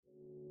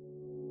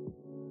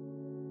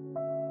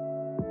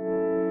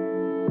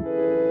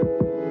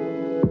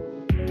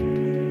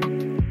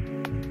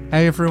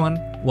Hey everyone,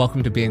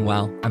 welcome to Being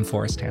Well. I'm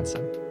Forrest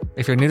Hansen.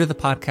 If you're new to the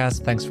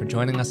podcast, thanks for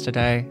joining us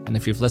today. And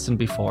if you've listened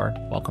before,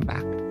 welcome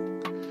back.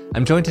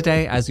 I'm joined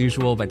today, as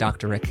usual, by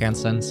Dr. Rick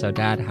Hansen. So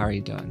Dad, how are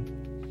you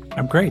doing?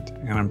 I'm great,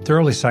 and I'm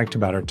thoroughly psyched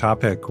about our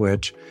topic,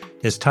 which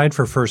is tied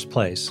for first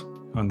place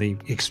on the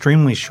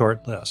extremely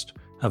short list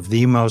of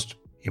the most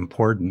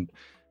important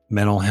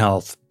mental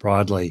health,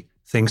 broadly,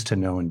 things to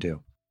know and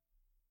do.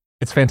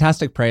 It's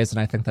fantastic praise, and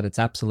I think that it's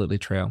absolutely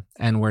true.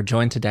 And we're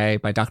joined today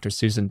by Dr.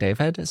 Susan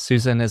David.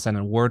 Susan is an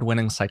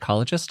award-winning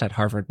psychologist at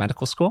Harvard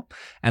Medical School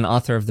and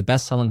author of the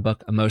best-selling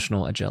book,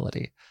 Emotional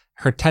Agility.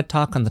 Her TED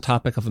Talk on the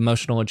topic of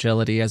emotional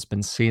agility has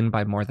been seen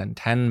by more than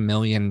 10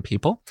 million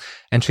people,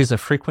 and she's a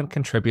frequent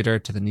contributor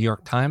to the New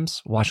York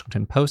Times,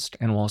 Washington Post,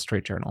 and Wall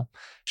Street Journal.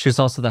 She's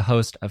also the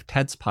host of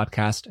TED's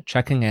podcast,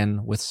 Checking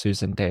In with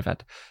Susan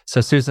David. So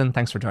Susan,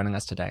 thanks for joining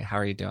us today. How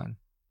are you doing?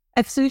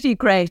 Absolutely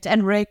great.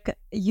 And Rick,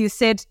 you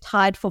said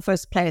tied for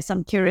first place.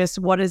 I'm curious,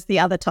 what is the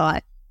other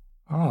tie?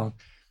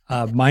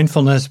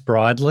 Mindfulness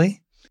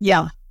broadly.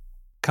 Yeah.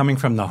 Coming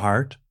from the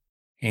heart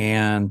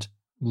and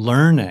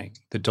learning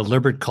the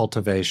deliberate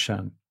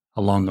cultivation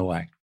along the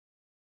way.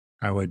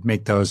 I would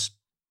make those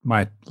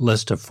my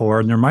list of four,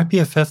 and there might be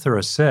a fifth or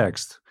a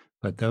sixth,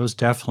 but those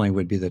definitely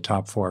would be the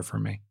top four for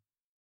me.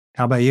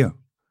 How about you?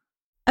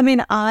 I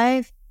mean,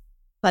 I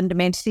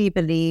fundamentally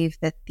believe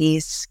that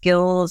these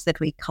skills that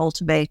we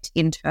cultivate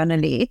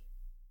internally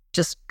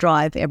just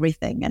drive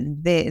everything.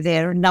 And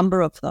there are a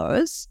number of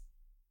those,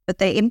 but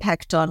they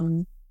impact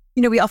on,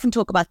 we often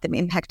talk about them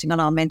impacting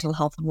on our mental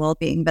health and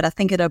well-being, but I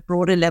think at a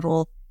broader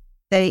level,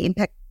 they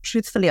impact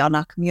truthfully on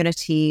our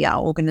community,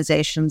 our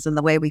organizations, and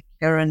the way we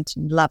parent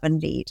and love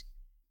and lead.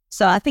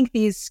 So I think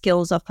these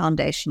skills are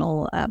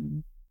foundational.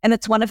 And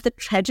it's one of the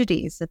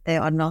tragedies that they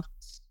are not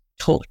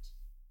taught.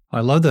 I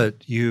love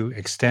that you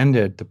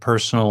extended the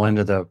personal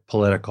into the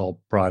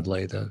political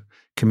broadly, the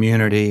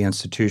community,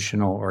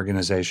 institutional,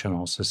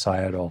 organizational,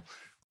 societal.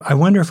 I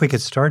wonder if we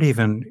could start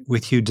even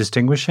with you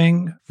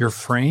distinguishing your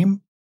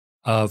frame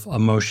of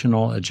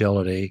emotional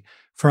agility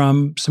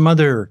from some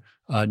other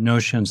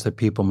notions that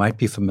people might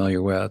be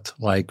familiar with,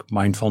 like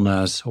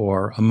mindfulness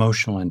or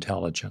emotional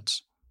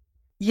intelligence.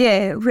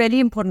 Yeah, really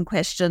important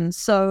question.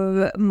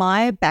 So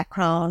my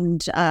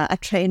background, I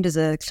trained as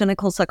a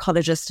clinical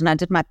psychologist and I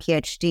did my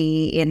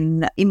PhD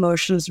in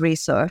emotions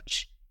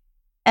research.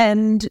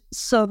 And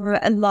so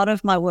a lot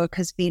of my work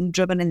has been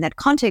driven in that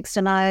context.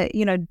 And I,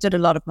 did a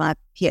lot of my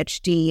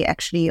PhD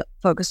actually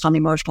focused on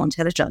emotional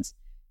intelligence.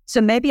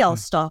 So maybe I'll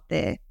start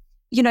there.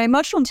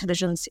 Emotional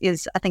intelligence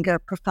is, I think, a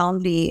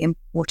profoundly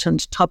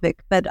important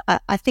topic, but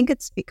I think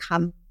it's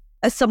become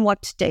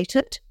somewhat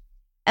dated.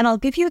 And I'll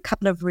give you a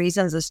couple of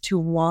reasons as to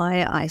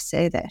why I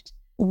say that.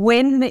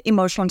 When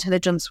emotional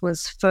intelligence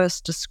was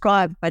first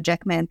described by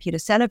Jack May and Peter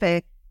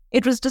Salovey,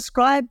 it was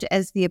described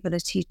as the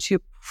ability to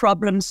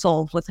problem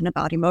solve with and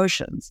about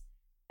emotions.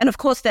 And of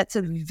course, that's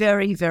a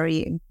very,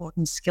 very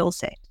important skill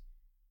set.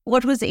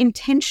 What was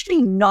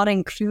intentionally not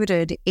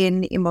included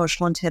in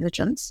emotional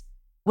intelligence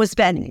was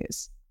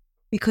values,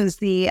 because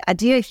the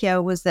idea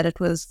here was that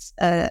it was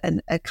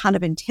a kind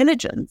of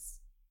intelligence,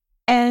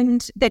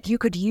 and that you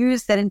could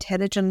use that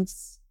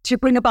intelligence to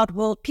bring about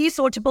world peace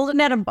or to build an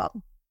atom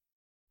bomb.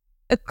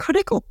 A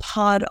critical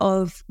part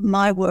of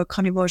my work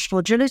on emotional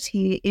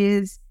agility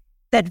is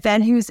that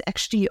values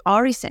actually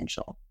are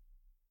essential.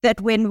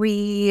 That when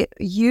we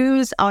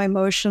use our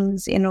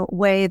emotions in a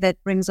way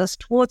that brings us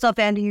towards our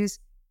values,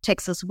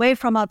 takes us away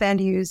from our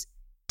values,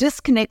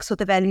 disconnects with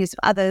the values of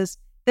others,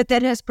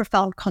 that has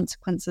profound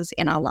consequences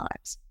in our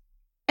lives.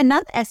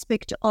 Another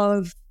aspect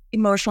of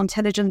emotional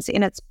intelligence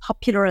in its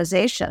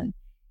popularization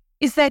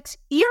is that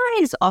ERA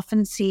is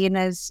often seen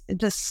as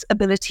this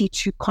ability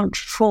to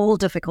control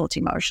difficult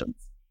emotions.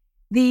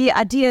 The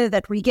idea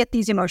that we get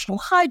these emotional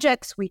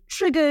hijacks, we're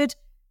triggered,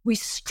 we're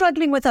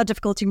struggling with our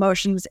difficult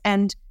emotions,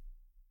 and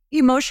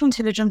emotional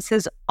intelligence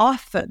has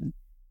often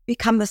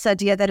become this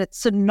idea that it's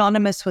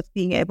synonymous with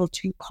being able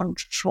to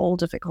control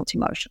difficult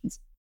emotions.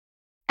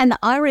 And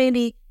I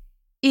really,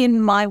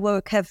 in my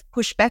work, have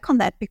pushed back on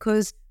that,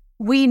 because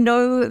we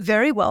know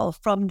very well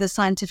from the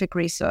scientific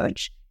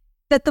research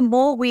that the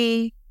more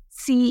we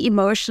see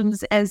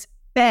emotions as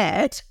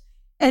bad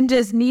and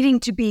as needing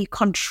to be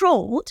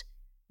controlled,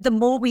 the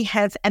more we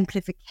have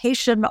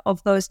amplification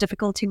of those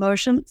difficult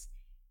emotions,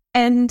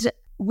 and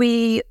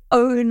we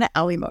own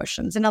our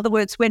emotions. In other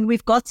words, when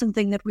we've got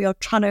something that we are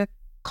trying to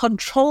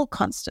control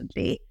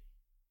constantly,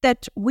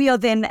 that we are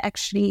then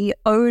actually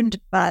owned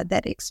by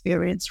that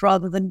experience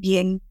rather than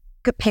being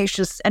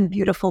capacious and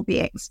beautiful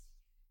beings.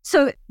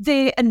 So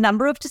there are a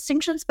number of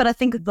distinctions, but I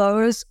think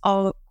those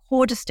are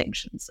core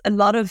distinctions. A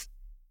lot of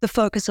the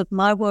focus of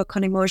my work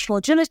on emotional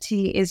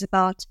agility is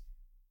about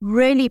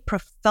really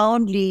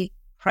profoundly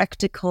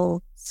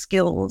practical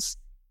skills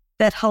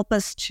that help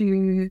us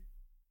to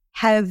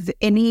have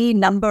any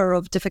number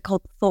of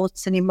difficult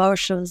thoughts and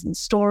emotions and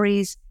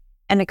stories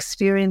and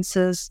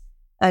experiences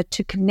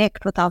to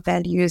connect with our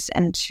values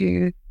and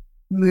to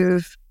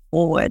move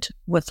forward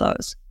with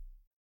those.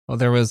 Well,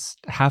 there was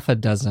half a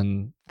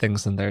dozen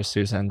things in there,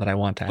 Susan, that I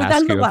want to Well,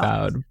 ask then you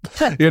well.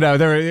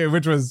 about,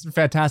 which was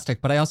fantastic.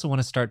 But I also want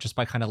to start just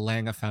by kind of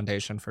laying a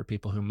foundation for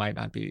people who might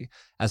not be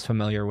as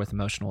familiar with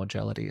emotional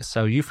agility.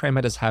 So you frame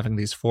it as having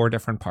these 4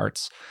 different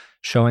parts: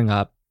 showing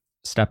up,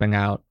 stepping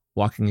out,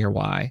 walking your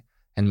why,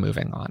 and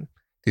moving on.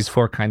 These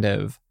 4 kind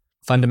of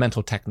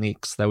fundamental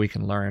techniques that we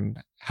can learn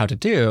how to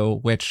do,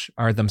 which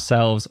are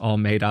themselves all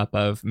made up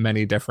of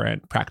many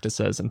different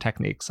practices and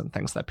techniques and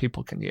things that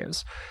people can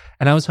use.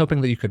 And I was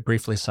hoping that you could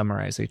briefly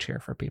summarize each here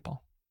for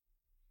people.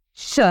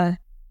 Sure.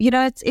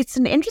 It's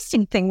an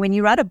interesting thing. When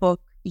you write a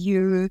book,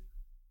 you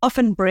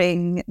often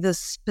bring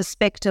this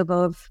perspective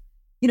of,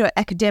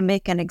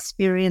 academic and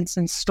experience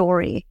and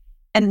story,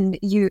 and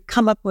you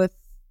come up with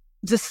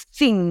this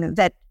thing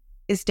that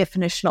is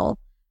definitional.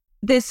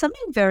 There's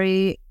something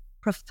very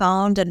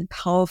profound and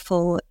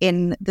powerful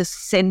in the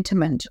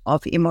sentiment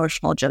of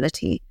emotional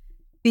agility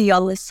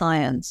beyond the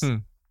science.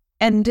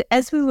 And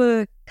as we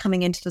were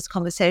coming into this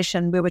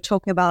conversation, we were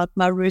talking about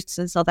my roots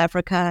in South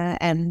Africa,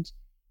 and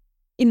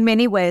in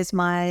many ways,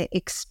 my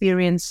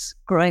experience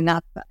growing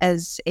up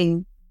as a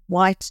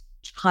white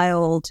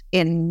child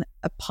in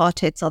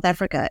apartheid South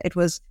Africa. It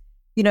was,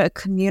 a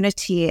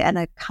community and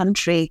a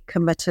country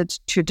committed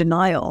to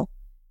denial,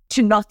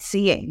 to not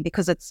seeing,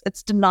 because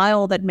it's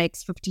denial that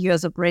makes 50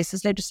 years of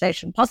racist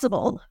legislation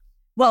possible,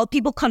 while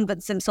people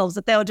convince themselves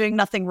that they are doing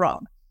nothing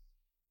wrong.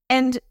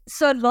 And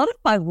so a lot of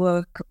my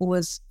work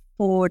was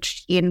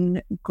forged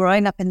in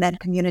growing up in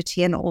that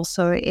community, and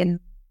also in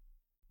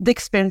the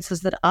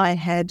experiences that I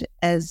had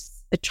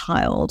as a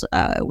child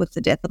with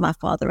the death of my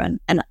father and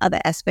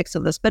other aspects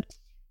of this. But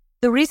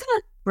the reason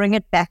I bring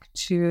it back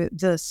to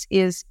this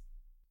is,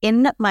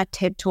 in my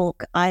TED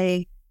Talk,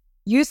 I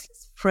use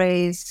this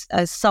phrase,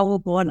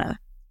 sawubona.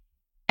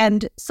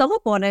 And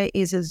sawubona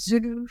is a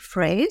Zulu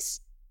phrase.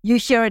 You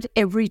hear it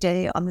every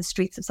day on the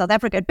streets of South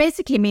Africa. It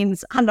basically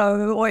means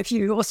hello, or if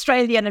you're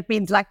Australian, it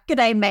means like,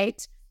 g'day,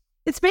 mate.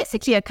 It's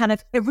basically a kind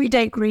of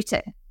everyday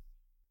greeting.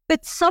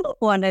 But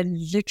sawubona,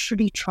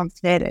 literally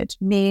translated,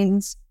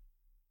 means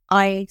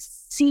I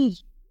see you.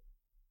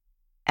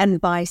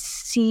 And by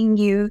seeing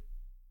you,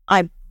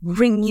 I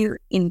bring you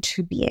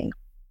into being.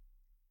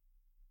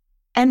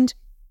 And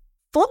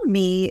for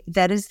me,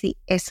 that is the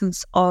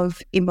essence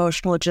of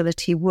emotional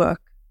agility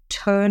work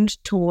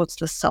turned towards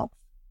the self.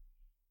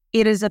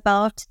 It is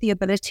about the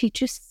ability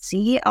to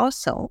see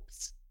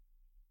ourselves,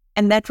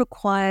 and that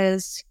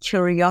requires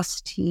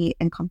curiosity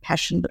and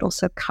compassion, but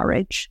also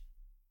courage.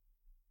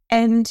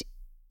 And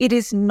it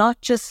is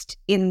not just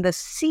in the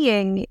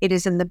seeing, it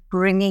is in the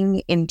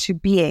bringing into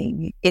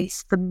being.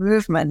 It's the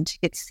movement.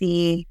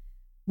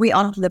 We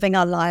aren't living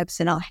our lives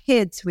in our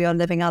heads, we are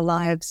living our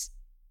lives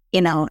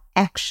in our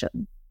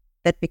action.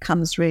 That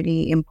becomes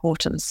really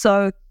important.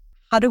 So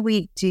how do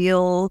we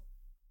deal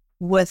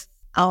with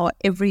our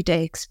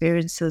everyday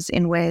experiences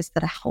in ways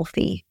that are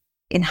healthy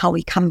in how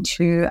we come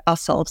to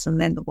ourselves and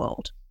then the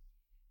world?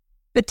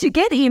 But to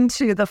get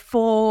into the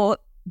 4,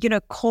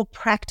 core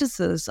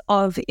practices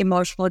of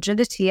emotional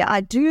agility,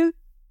 I do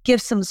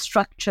give some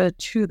structure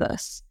to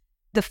this.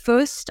 The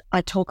first,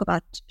 I talk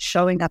about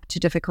showing up to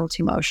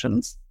difficult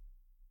emotions.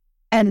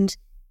 And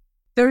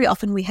very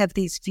often we have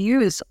these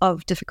views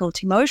of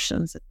difficult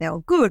emotions, that they are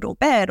good or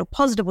bad or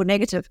positive or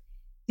negative.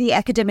 The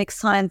academic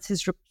science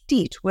is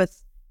replete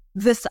with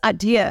this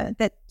idea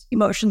that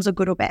emotions are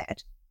good or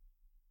bad.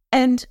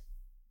 And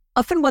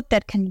often what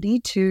that can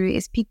lead to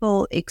is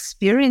people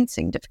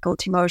experiencing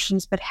difficult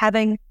emotions, but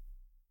having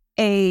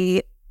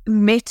a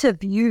meta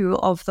view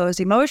of those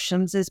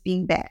emotions as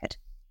being bad.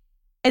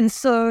 And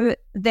so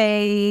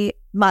they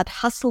might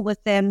hustle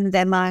with them,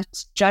 they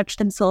might judge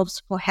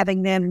themselves for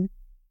having them.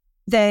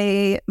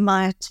 They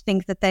might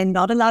think that they're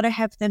not allowed to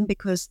have them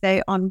because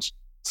they aren't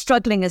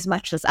struggling as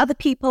much as other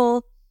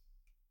people.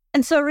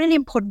 And so a really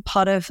important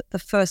part of the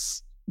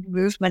first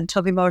movement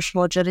of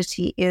emotional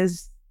agility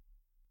is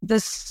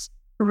this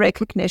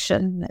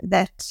recognition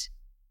that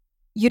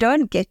you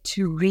don't get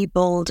to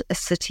rebuild a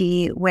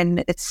city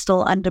when it's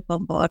still under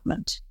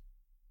bombardment.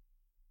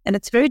 And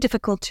it's very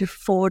difficult to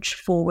forge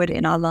forward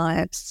in our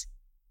lives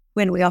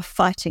when we are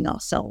fighting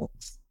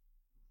ourselves.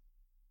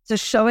 So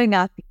showing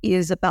up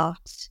is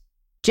about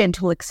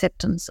gentle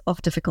acceptance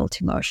of difficult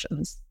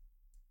emotions.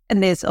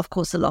 And there's, of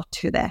course, a lot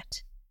to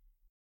that.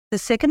 The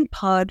second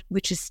part,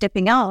 which is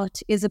stepping out,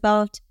 is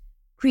about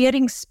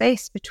creating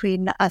space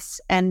between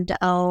us and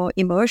our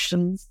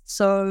emotions.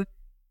 So,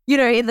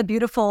 in the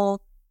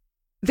beautiful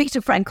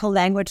Viktor Frankl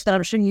language that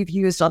I'm sure you've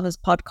used on this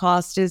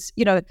podcast is,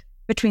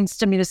 between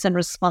stimulus and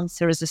response,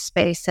 there is a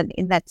space. And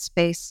in that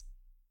space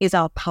is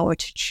our power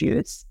to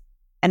choose.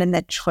 And in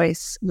that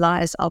choice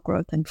lies our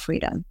growth and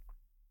freedom.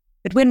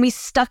 But when we're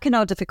stuck in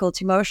our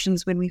difficult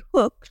emotions, when we're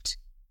hooked,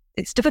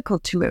 it's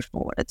difficult to move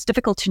forward. It's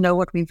difficult to know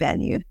what we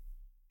value.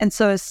 And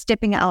so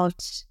stepping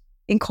out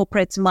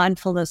incorporates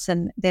mindfulness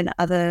and then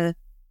other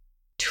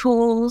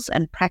tools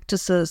and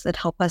practices that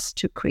help us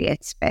to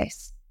create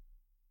space.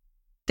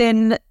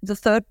 Then the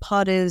third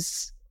part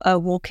is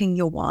walking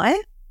your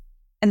why.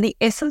 And the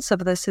essence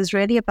of this is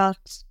really about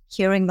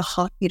hearing the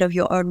heartbeat of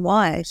your own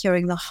why,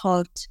 hearing the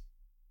heart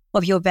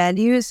of your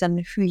values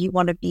and who you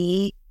want to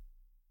be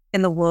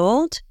in the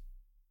world,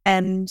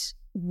 and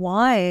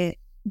why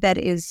that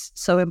is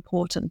so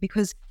important,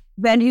 because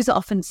values are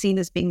often seen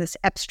as being this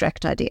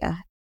abstract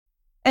idea.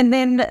 And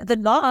then the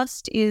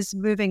last is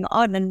moving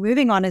on, and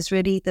moving on is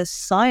really the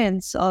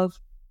science of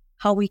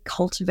how we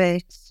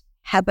cultivate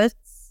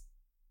habits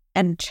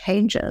and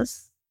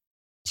changes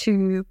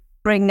to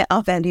bring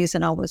our values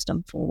and our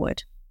wisdom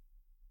forward.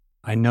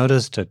 I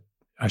noticed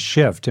a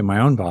shift in my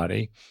own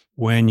body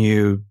when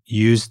you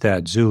used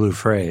that Zulu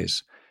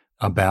phrase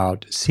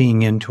about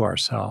seeing into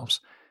ourselves.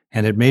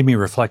 And it made me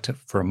reflect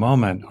for a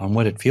moment on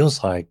what it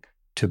feels like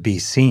to be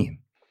seen,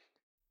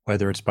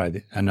 whether it's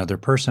by another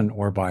person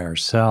or by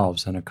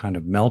ourselves, and a kind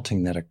of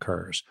melting that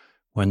occurs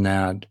when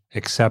that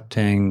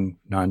accepting,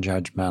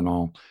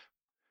 non-judgmental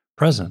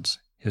presence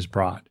is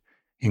brought,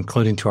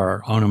 including to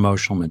our own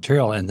emotional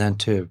material, and then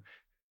to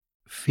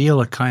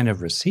feel a kind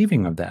of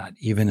receiving of that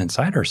even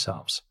inside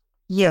ourselves.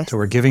 Yes. So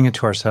we're giving it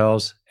to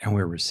ourselves and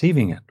we're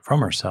receiving it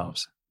from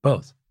ourselves,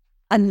 both.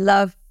 I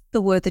love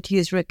the word that you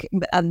use, Rick,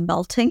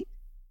 melting,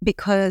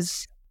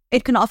 because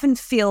it can often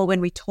feel,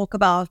 when we talk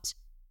about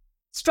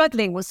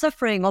struggling or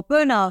suffering or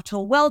burnout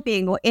or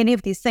well-being or any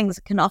of these things,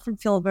 it can often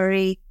feel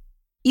very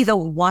either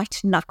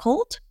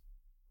white-knuckled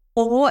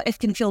or it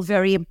can feel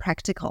very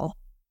impractical.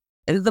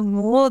 The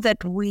more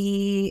that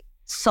we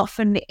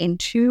soften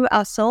into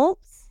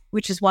ourselves,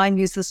 which is why I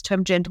use this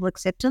term gentle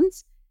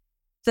acceptance,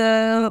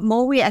 the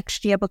more we're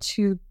actually able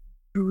to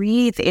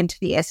breathe into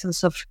the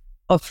essence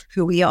of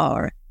who we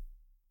are.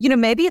 You know,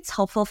 maybe it's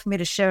helpful for me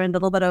to share a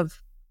little bit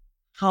of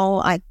how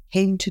I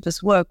came to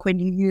this work when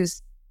you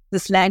use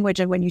this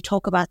language and when you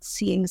talk about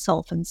seeing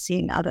self and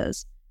seeing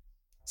others.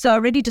 So I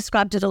already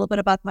described it a little bit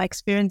about my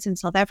experience in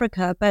South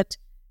Africa, but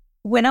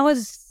when I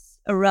was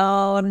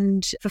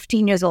around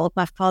 15 years old,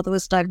 my father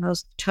was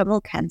diagnosed with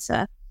terminal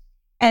cancer.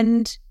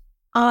 And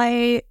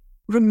I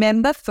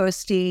remember,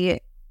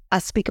 firstly, I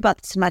speak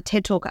about this in my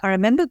TED Talk, I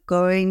remember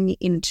going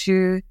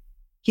into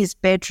his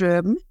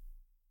bedroom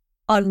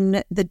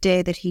on the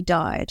day that he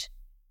died.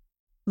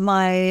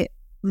 My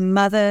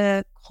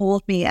mother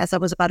called me as I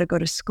was about to go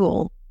to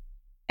school,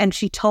 and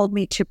she told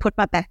me to put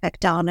my backpack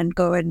down and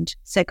go and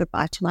say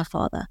goodbye to my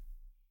father.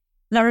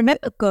 And I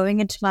remember going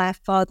into my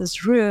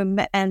father's room,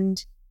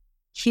 and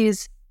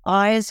his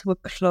eyes were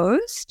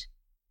closed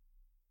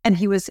and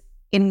he was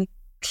in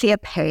clear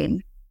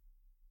pain.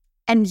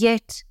 And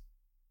yet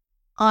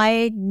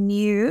I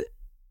knew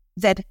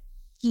that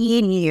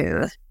he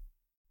knew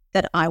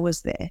that I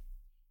was there.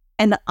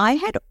 And I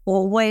had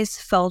always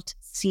felt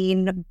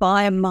seen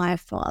by my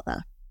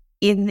father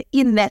in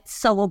that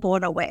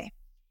soul-born way.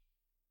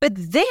 But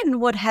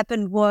then what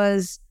happened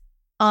was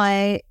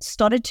I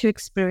started to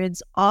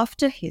experience,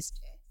 after his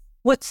death,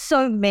 what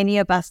so many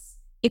of us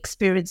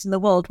experience in the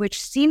world,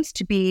 which seems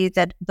to be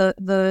that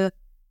the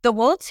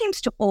world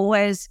seems to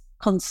always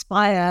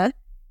conspire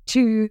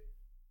to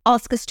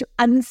ask us to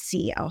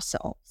unsee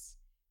ourselves.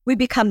 We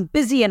become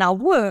busy in our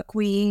work,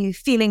 we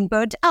feeling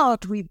burnt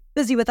out, we're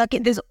busy with our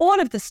kids, there's all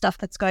of this stuff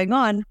that's going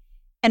on,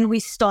 and we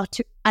start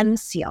to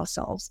unsee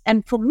ourselves.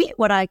 And for me,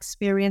 what I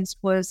experienced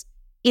was,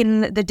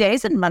 in the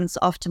days and months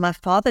after my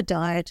father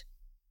died,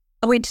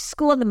 I went to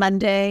school on the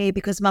Monday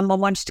because my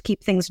mom wanted to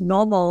keep things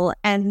normal,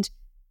 and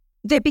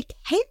there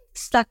became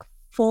this like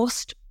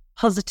forced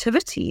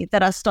positivity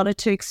that I started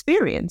to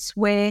experience,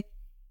 where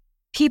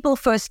people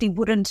firstly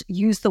wouldn't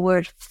use the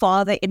word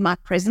father in my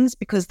presence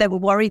because they were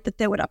worried that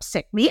they would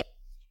upset me.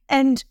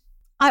 And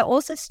I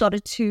also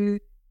started to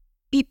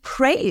be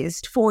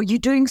praised for, you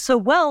doing so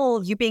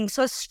well, you being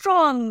so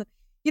strong.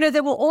 You know,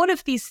 there were all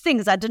of these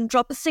things. I didn't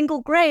drop a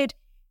single grade.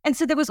 And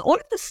so there was all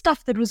of the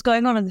stuff that was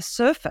going on the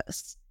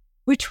surface,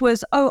 which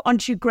was, oh,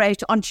 aren't you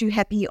great? Aren't you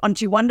happy?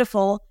 Aren't you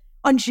wonderful?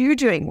 Aren't you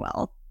doing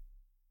well?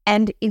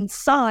 And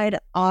inside,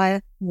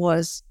 I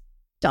was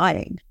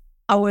dying.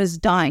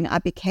 I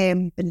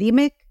became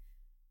bulimic.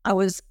 I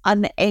was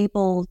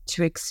unable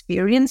to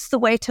experience the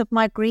weight of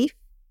my grief.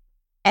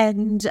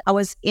 And I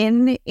was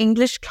in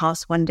English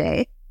class one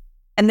day,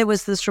 and there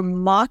was this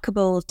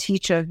remarkable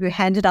teacher who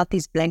handed out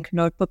these blank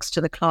notebooks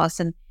to the class,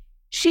 and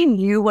she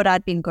knew what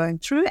I'd been going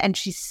through. And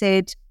she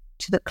said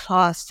to the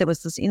class, there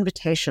was this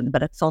invitation,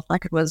 but it felt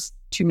like it was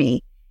to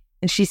me.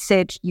 And she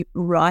said, you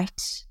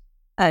write,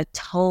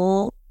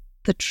 tell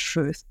the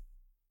truth,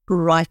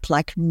 write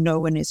like no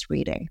one is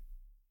reading.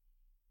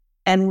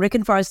 And Rick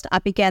and Forrest, I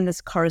began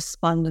this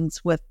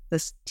correspondence with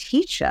this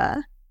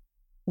teacher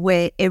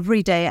where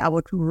every day I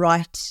would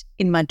write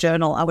in my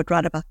journal, I would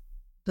write about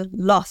the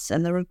loss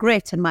and the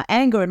regret and my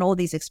anger and all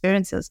these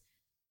experiences.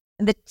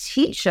 And the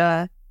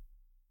teacher,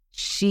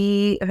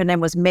 her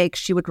name was Meg,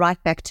 she would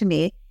write back to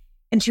me,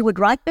 and she would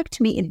write back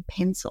to me in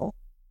pencil,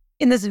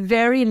 in this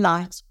very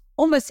light,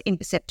 almost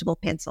imperceptible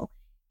pencil.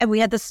 And we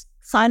had this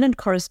silent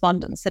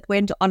correspondence that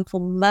went on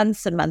for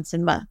months and months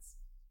and months.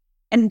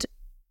 And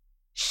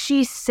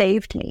she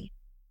saved me.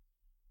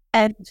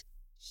 And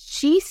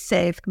she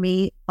saved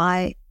me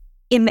by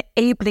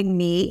enabling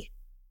me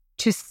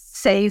to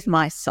save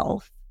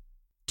myself,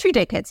 2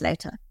 decades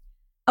later,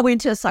 I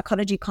went to a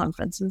psychology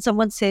conference and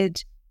someone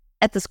said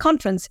at this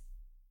conference,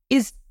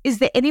 is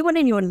there anyone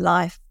in your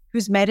life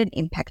who's made an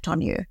impact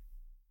on you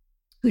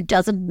who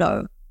doesn't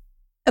know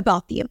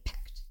about the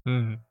impact?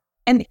 Mm-hmm.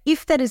 And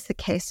if that is the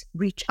case,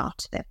 reach out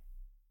to them.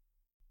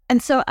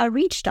 And so I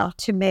reached out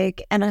to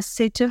Meg and I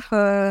said to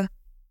her,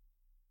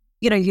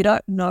 you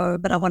don't know,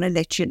 but I want to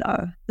let you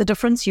know the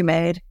difference you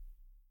made.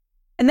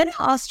 And then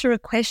I asked her a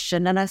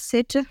question and I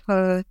said to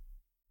her,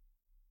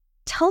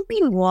 tell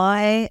me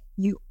why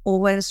you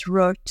always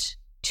wrote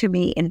to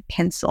me in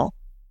pencil.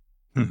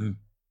 Mm-hmm.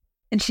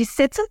 And she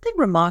said something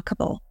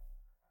remarkable.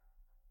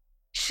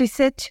 She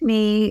said to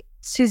me,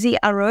 Susie,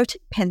 I wrote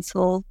in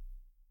pencil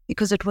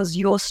because it was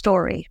your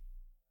story.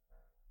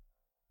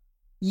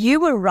 You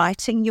were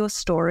writing your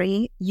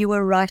story. You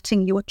were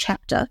writing your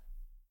chapter.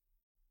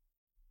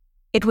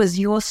 It was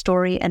your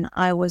story and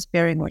I was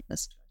bearing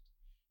witness to it.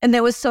 And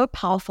that was so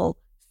powerful.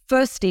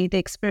 Firstly, the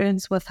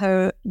experience with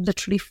her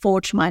literally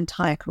forged my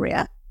entire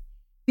career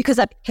because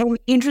I became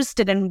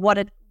interested in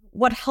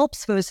what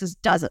helps versus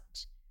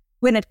doesn't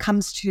when it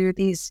comes to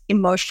these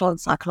emotional and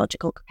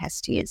psychological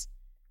capacities.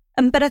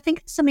 But I think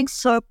there's something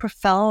so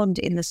profound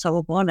in the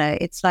sawubona.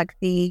 It's like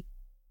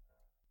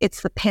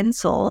it's the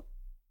pencil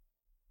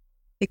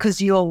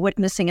because you're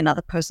witnessing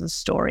another person's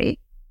story.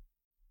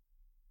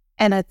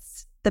 And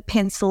it's the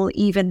pencil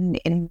even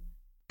in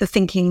the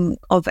thinking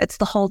of, it's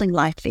the holding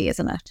lightly,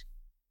 isn't it?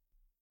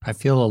 I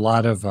feel a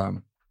lot of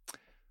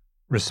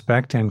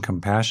respect and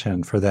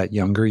compassion for that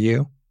younger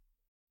you.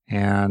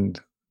 And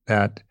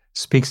that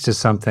speaks to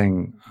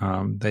something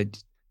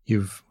that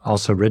you've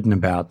also written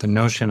about, the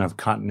notion of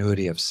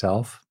continuity of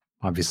self,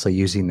 obviously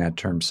using that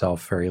term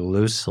self very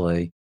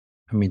loosely.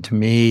 I mean, to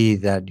me,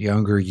 that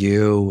younger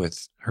you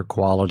with her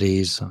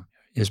qualities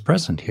is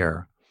present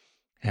here.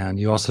 And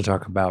you also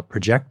talk about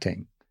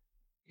projecting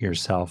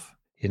yourself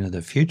into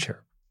the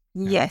future.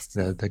 Yes.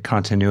 The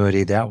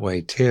continuity that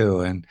way too.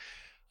 And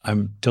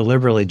I'm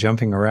deliberately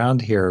jumping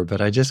around here,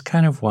 but I just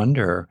kind of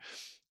wonder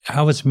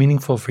how it's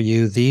meaningful for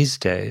you these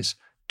days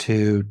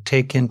to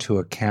take into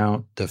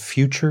account the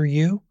future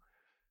you,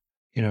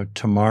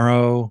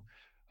 tomorrow,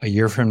 a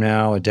year from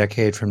now, a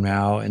decade from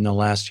now, in the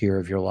last year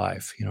of your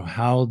life,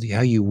 how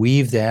you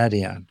weave that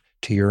in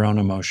to your own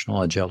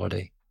emotional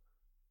agility.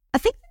 I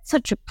think that's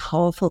such a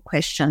powerful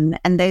question.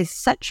 And there's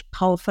such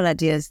powerful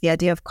ideas, the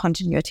idea of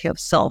continuity of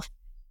self.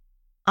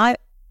 I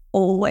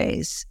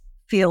always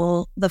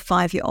feel the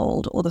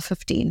 5-year-old or the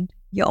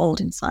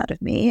 15-year-old inside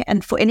of me.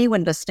 And for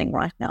anyone listening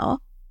right now,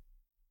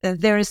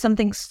 there is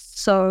something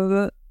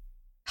so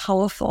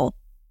powerful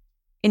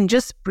in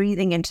just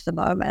breathing into the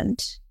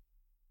moment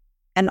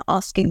and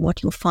asking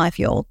what your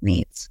 5-year-old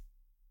needs.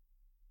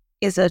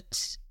 Is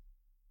it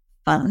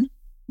fun,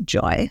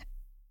 joy,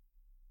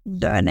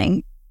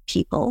 learning,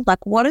 people?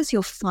 Like, what does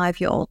your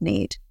 5-year-old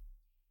need?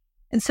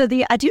 And so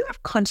the idea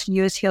of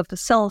continuity of the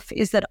self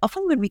is that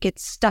often when we get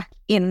stuck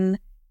in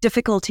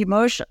difficult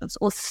emotions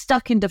or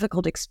stuck in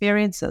difficult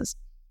experiences,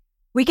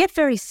 we get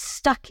very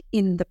stuck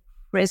in the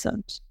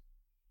present.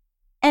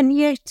 And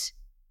yet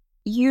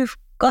you've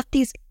got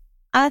these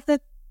other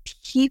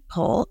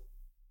people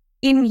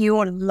in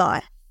your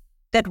life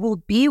that will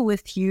be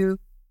with you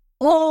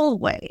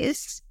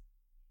always.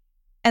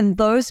 And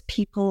those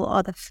people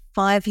are the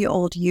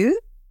 5-year-old you,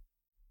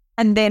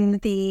 and then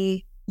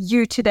the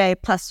you today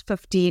plus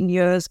 15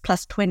 years,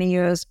 plus 20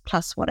 years,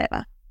 plus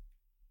whatever.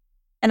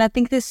 And I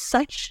think there's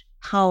such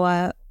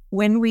power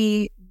when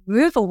we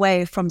move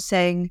away from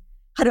saying,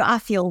 how do I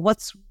feel?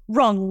 What's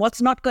wrong?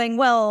 What's not going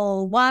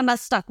well? Why am I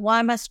stuck? Why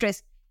am I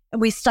stressed?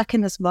 And we're stuck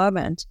in this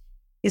moment,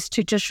 is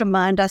to just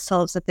remind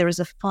ourselves that there is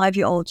a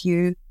 5-year-old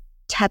you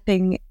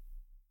tapping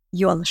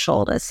you on the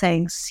shoulder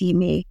saying, see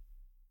me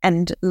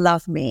and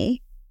love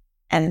me,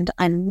 and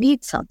I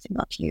need something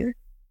of you.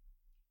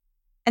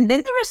 And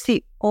then there is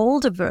the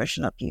older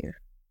version of you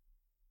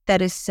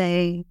that is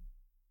saying,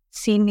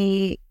 see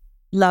me,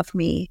 love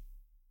me,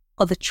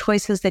 are the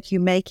choices that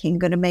you're making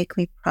going to make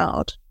me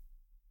proud?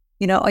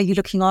 Are you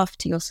looking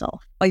after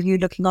yourself? Are you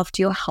looking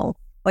after your health?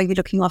 Are you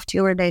looking after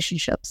your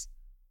relationships?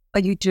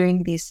 Are you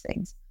doing these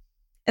things?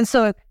 And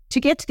so to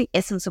get to the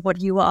essence of what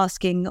you were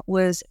asking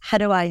was, how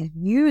do I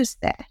use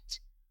that?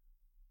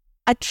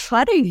 I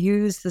try to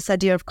use this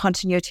idea of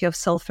continuity of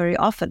self very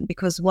often,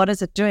 because what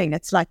is it doing?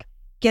 It's like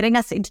getting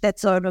us into that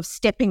zone of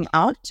stepping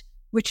out,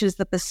 which is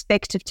the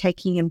perspective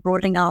taking and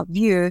broadening our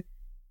view.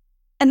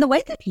 And the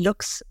way that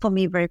looks for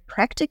me very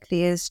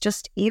practically is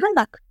just even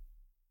like,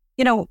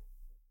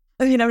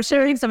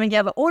 sharing something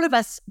here, but all of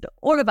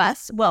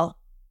us, well,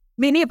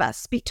 many of us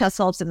speak to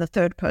ourselves in the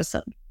third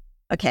person,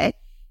 okay?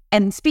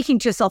 And speaking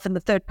to yourself in the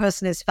third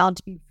person is found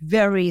to be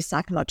very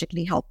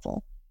psychologically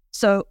helpful.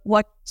 So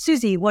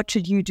Susie, what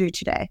should you do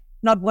today?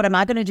 Not what am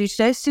I going to do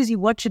today? Susie,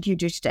 what should you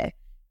do today?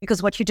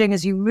 Because what you're doing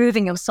is you're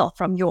moving yourself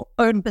from your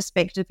own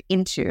perspective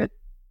into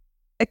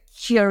a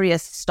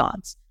curious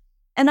stance.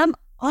 And I'm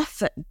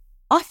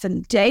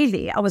often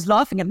daily, I was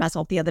laughing at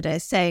myself the other day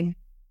saying,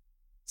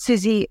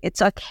 Susie,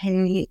 it's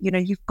okay,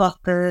 you've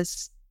got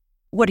this.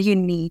 what do you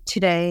need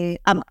today?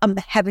 I'm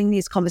having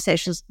these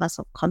conversations with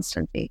myself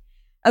constantly,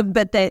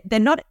 but they're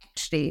not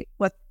actually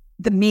what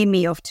the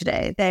me of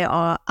today. They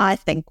are, I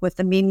think, with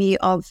the me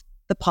of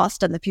the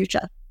past and the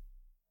future.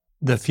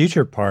 The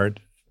future part,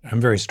 I'm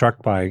very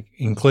struck by,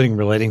 including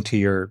relating to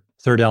your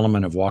third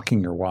element of walking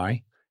your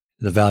why,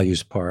 the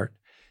values part,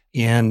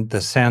 in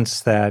the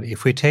sense that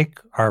if we take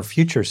our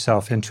future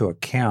self into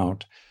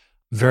account,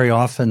 very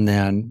often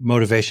then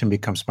motivation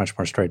becomes much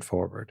more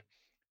straightforward.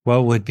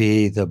 What would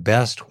be the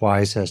best,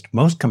 wisest,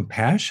 most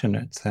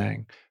compassionate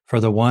thing for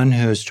the one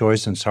whose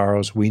joys and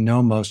sorrows we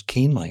know most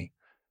keenly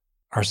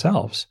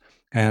ourselves?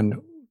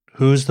 And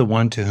who's the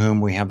one to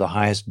whom we have the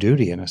highest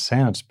duty, in a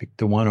sense,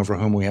 the one over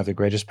whom we have the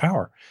greatest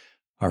power,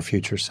 our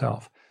future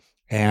self.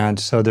 And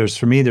so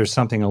for me, there's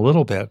something a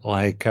little bit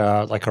like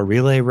a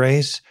relay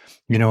race.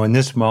 In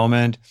this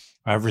moment,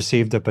 I've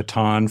received a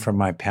baton from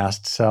my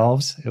past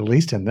selves, at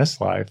least in this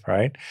life,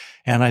 right?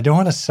 And I don't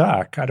want to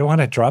suck. I don't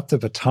want to drop the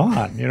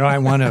baton. I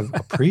want to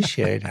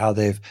appreciate how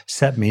they've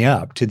set me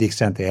up to the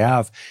extent they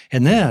have.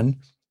 And then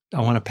I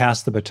want to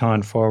pass the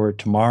baton forward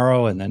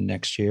tomorrow and then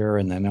next year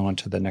and then on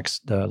to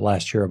the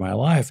last year of my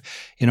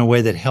life in a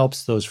way that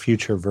helps those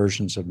future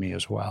versions of me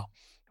as well,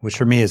 which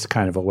for me is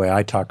kind of a way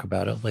I talk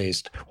about, at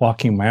least,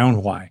 walking my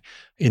own why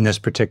in this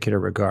particular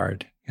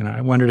regard.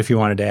 I wondered if you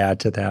wanted to add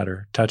to that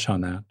or touch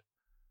on that.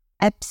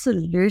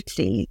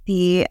 Absolutely.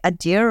 The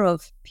idea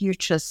of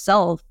future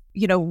self,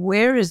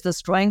 where is this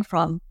drawing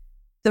from?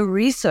 The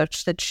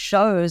research that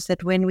shows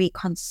that when we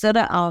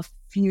consider our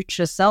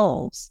future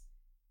selves,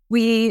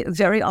 we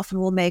very often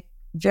will make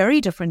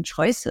very different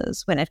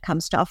choices when it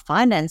comes to our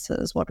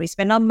finances, what we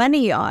spend our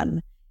money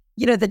on,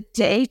 the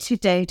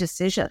day-to-day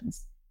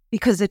decisions,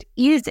 because it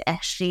is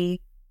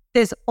actually,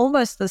 there's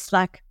almost this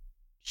like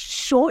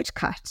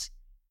shortcut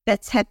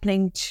that's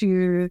happening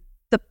to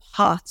the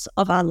parts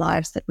of our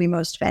lives that we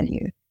most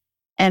value.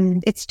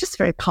 And it's just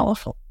very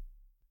powerful.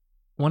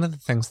 One of the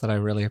things that I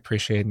really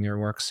appreciate in your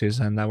work,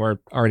 Susan, that we're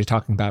already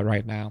talking about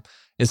right now,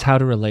 is how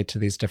to relate to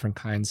these different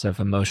kinds of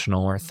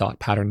emotional or thought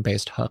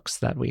pattern-based hooks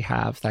that we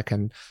have that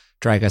can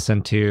drag us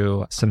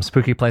into some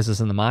spooky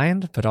places in the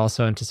mind, but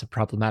also into some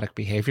problematic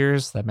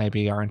behaviors that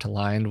maybe aren't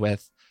aligned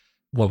with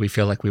what we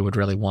feel like we would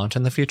really want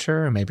in the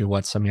future, or maybe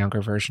what some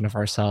younger version of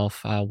ourselves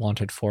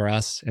wanted for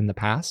us in the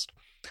past.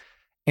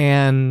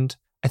 And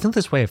I think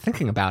this way of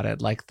thinking about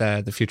it, like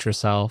the future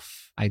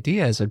self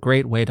idea, is a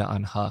great way to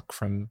unhook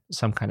from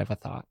some kind of a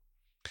thought.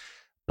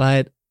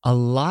 But a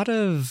lot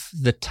of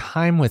the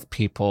time with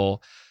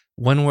people,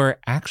 when we're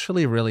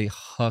actually really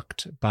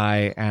hooked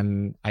by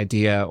an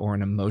idea or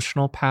an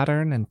emotional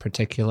pattern in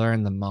particular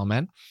in the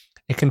moment,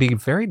 it can be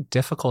very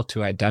difficult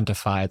to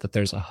identify that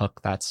there's a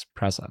hook that's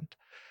present.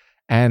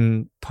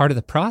 And part of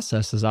the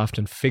process is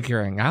often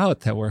figuring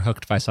out that we're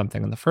hooked by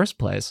something in the first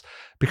place,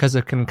 because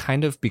it can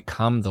kind of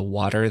become the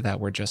water that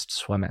we're just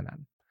swimming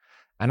in.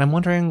 And I'm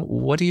wondering,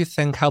 what do you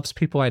think helps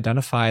people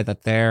identify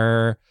that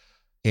they're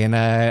in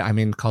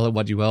call it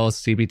what you will,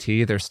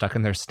 CBT, they're stuck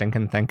in their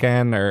stinking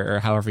thinking, or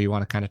however you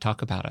want to kind of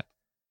talk about it?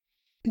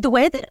 The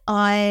way that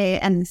I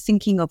am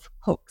thinking of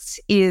hooks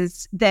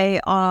is they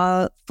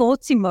are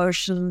thoughts,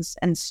 emotions,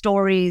 and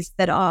stories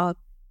that are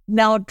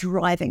now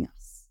driving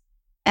us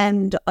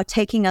and are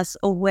taking us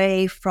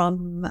away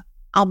from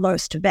our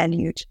most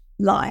valued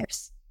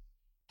lives.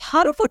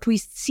 Part of what we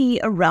see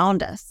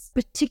around us,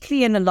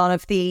 particularly in a lot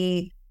of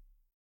the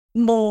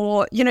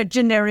more,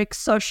 generic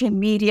social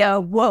media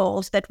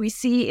world that we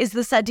see, is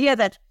this idea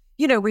that,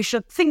 we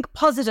should think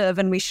positive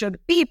and we should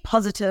be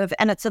positive.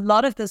 And it's a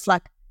lot of this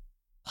like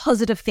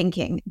positive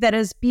thinking that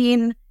has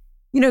been,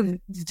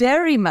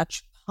 very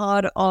much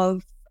part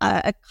of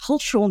a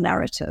cultural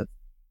narrative.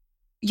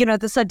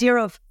 This idea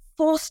of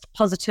forced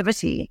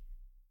positivity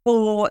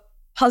or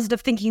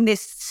positive thinking,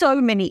 there's so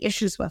many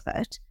issues with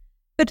it.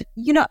 But,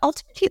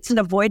 ultimately it's an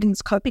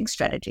avoidance coping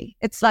strategy.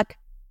 It's like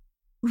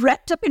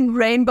wrapped up in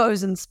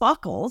rainbows and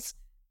sparkles,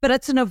 but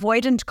it's an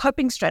avoidant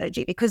coping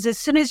strategy, because as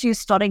soon as you're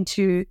starting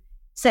to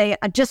say,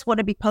 I just want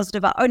to be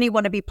positive, I only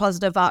want to be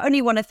positive, I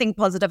only want to think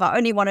positive, I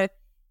only want to,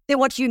 then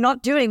what you're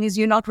not doing is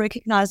you're not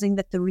recognizing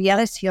that the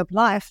reality of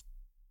life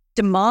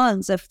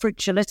demands a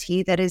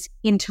fragility that is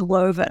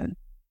interwoven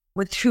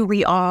with who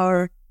we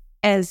are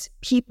as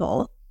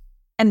people,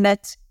 and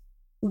that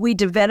we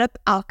develop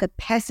our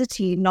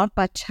capacity not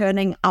by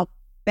turning our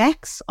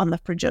backs on the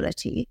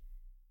fragility,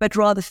 but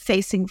rather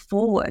facing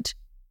forward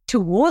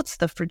towards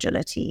the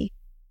fragility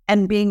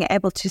and being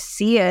able to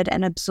see it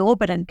and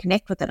absorb it and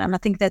connect with it. And I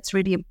think that's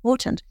really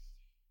important.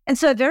 And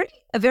so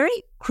a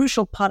very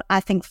crucial part,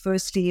 I think,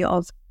 firstly,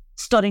 of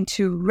starting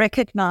to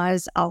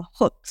recognize our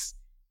hooks,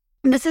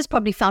 and this is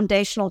probably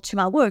foundational to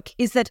my work,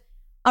 is that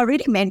I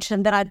already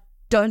mentioned that I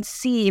don't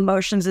see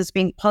emotions as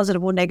being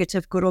positive or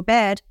negative, good or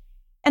bad.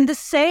 And the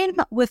same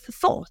with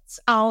thoughts.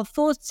 Our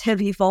thoughts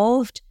have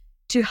evolved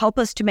to help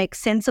us to make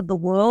sense of the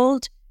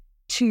world,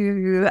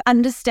 to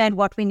understand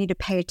what we need to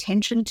pay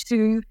attention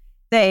to.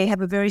 They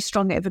have a very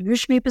strong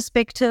evolutionary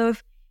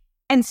perspective.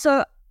 And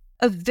so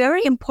a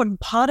very important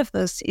part of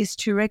this is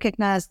to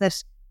recognize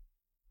that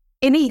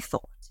any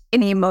thought,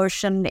 any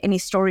emotion, any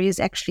story is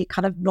actually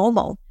kind of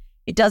normal.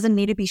 It doesn't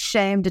need to be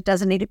shamed. It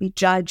doesn't need to be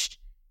judged.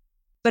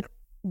 But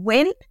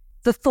when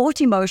the thought,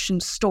 emotion,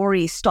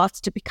 story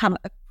starts to become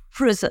a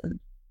prison,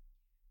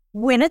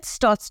 when it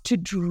starts to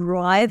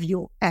drive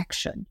your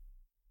action,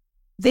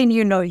 then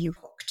you know you're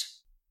hooked.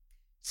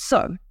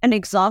 So an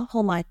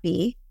example might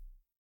be,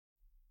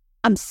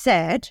 I'm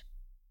sad,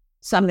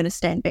 so I'm going to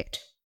stay in bed.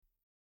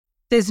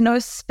 There's no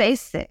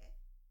space there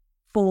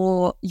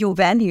for your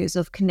values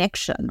of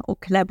connection or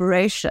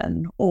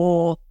collaboration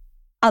or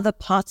other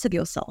parts of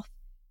yourself.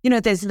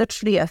 There's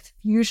literally a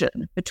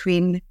fusion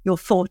between your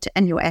thought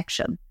and your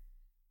action.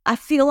 I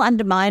feel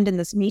undermined in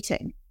this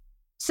meeting,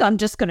 so I'm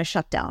just going to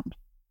shut down.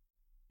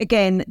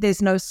 Again,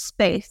 there's no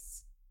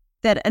space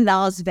that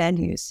allows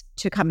values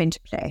to come into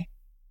play.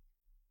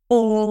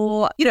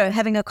 Or,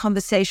 having a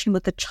conversation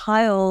with a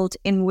child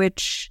in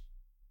which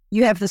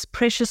you have this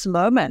precious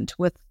moment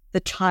with the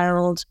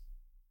child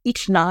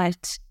each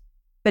night,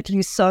 but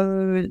you're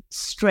so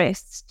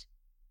stressed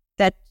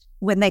that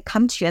when they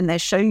come to you and they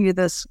show you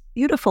this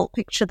beautiful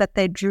picture that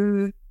they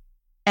drew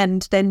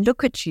and they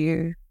look at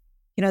you,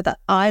 the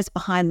eyes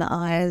behind the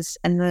eyes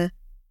and the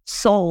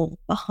soul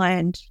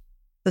behind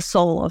the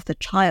soul of the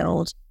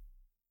child,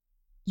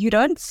 you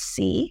don't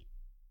see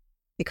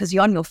because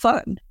you're on your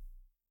phone.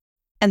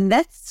 And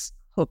that's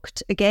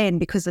hooked again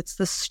because it's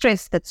the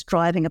stress that's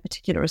driving a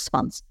particular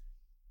response.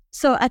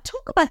 So I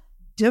talk about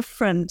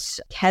different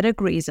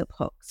categories of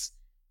hooks,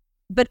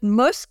 but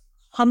most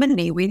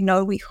commonly we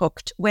know we're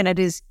hooked when it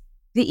is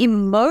the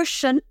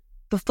emotion,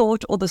 the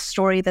thought, or the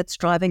story that's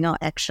driving our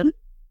action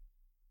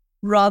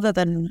rather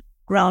than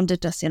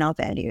groundedness in our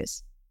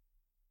values.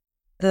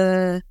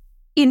 The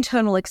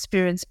internal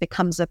experience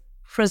becomes a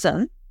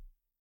prison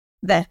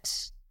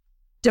that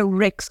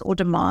directs or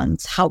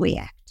demands how we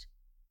act.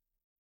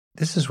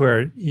 This is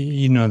where,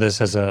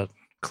 this as a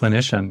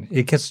clinician,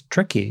 it gets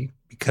tricky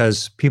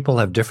because people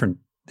have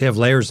they have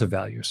layers of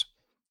values.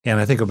 And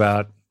I think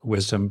about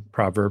wisdom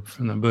proverb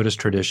from the Buddhist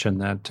tradition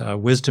that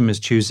wisdom is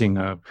choosing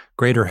a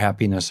greater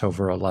happiness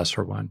over a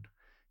lesser one.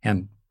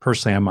 And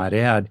personally, I might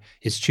add,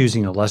 it's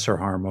choosing a lesser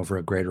harm over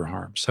a greater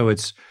harm. So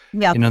it's,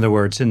 in other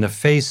words, in the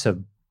face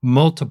of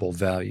multiple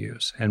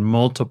values and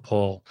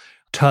multiple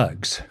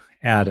tugs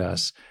at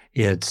us,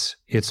 it's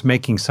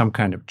making some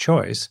kind of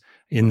choice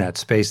in that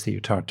space that you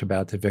talked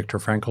about, that Viktor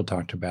Frankl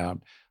talked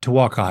about, to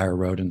walk a higher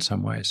road in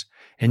some ways.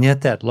 And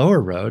yet that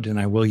lower road, and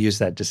I will use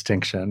that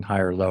distinction,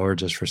 higher, lower,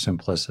 just for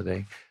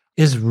simplicity,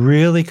 is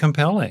really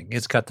compelling.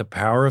 It's got the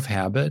power of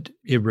habit.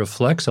 It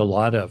reflects a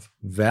lot of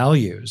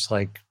values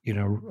like,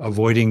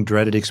 avoiding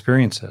dreaded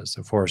experiences,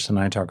 that Forrest and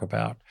I talk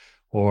about,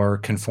 or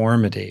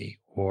conformity,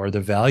 or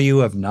the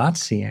value of not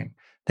seeing.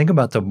 Think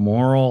about the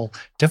moral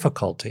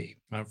difficulty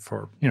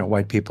for,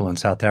 white people in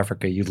South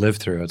Africa. You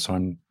lived through it, so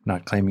I'm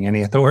not claiming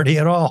any authority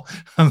at all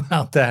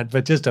about that.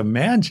 But just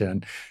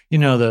imagine,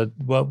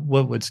 what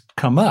would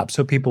come up.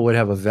 So people would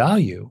have a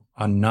value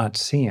on not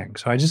seeing.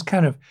 So I just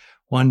kind of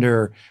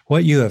wonder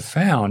what you have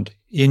found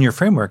in your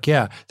framework,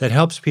 that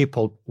helps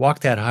people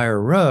walk that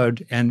higher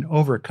road and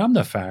overcome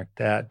the fact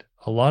that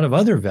a lot of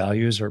other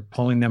values are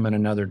pulling them in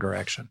another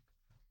direction.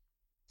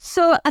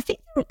 So I think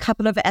there are a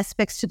couple of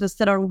aspects to this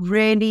that are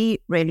really,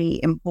 really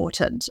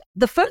important.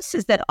 The first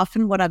is that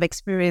often what I've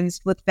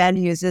experienced with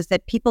values is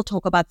that people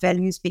talk about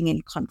values being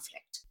in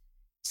conflict.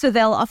 So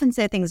they'll often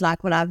say things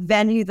like, well, I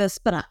value this,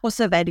 but I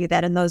also value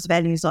that, and those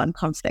values are in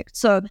conflict.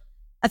 So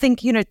I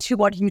think, to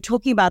what you're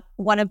talking about,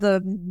 one of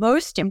the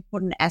most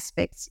important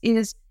aspects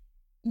is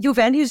your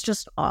values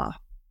just are.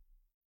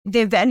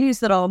 They're values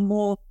that are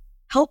more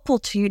helpful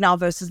to you now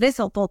versus less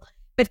helpful,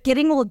 but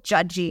getting all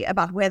judgy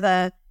about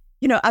whether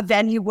I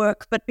value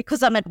work, but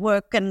because I'm at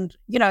work and,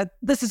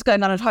 this is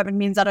going on at home, it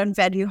means I don't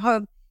value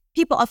home.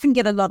 People often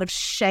get a lot of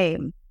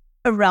shame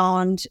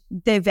around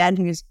their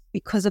values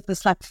because of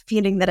this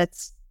feeling that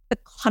it's a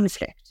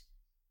conflict.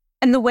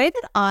 And the way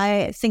that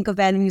I think of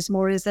values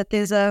more is that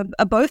there's a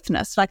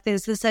bothness.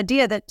 There's this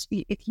idea that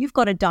if you've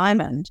got a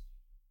diamond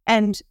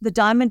and the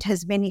diamond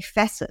has many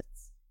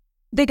facets,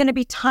 there are going to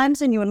be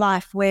times in your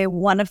life where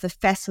one of the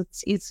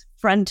facets is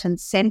front and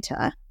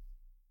center.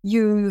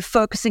 You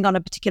focusing on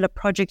a particular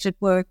project at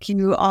work,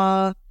 you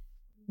are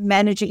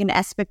managing an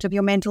aspect of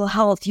your mental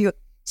health.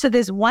 So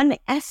there's one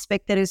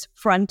aspect that is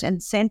front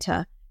and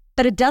center,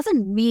 but it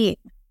doesn't mean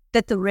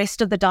that the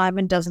rest of the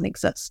diamond doesn't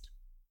exist.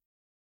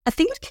 I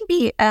think it can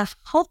be a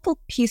helpful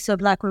piece of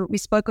we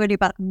spoke earlier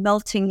about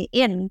melting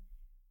in,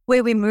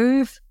 where we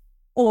move,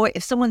 or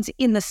if someone's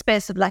in the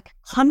space of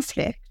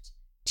conflict,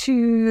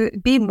 to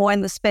be more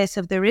in the space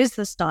of there is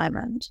this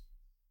diamond.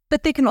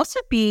 But there can also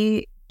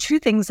be two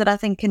things that I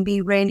think can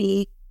be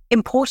really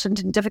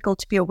important and difficult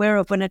to be aware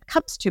of when it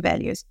comes to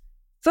values.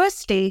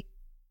 Firstly,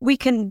 we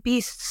can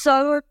be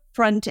so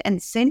front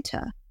and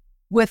center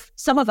with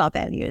some of our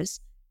values,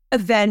 a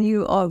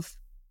value of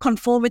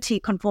conformity,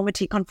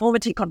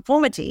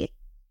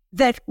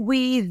 that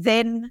we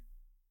then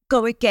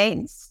go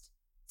against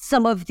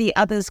some of the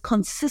others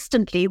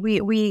consistently.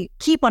 We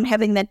keep on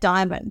having that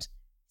diamond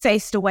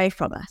faced away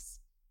from us,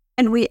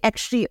 and we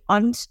actually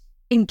aren't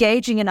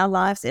engaging in our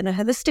lives in a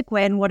holistic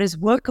way and what is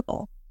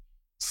workable.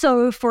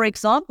 So, for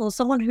example,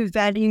 someone who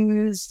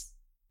values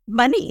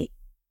money,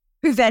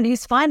 who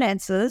values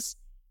finances,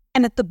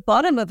 and at the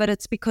bottom of it,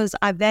 it's because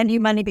I value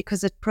money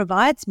because it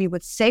provides me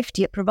with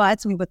safety, it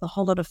provides me with a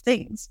whole lot of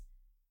things.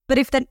 But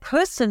if that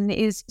person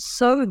is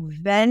so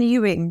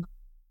valuing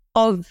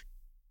of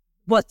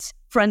what's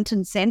front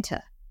and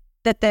center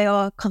that they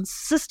are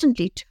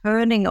consistently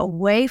turning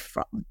away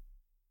from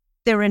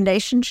their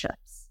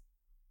relationships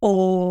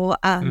or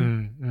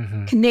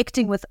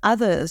connecting with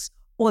others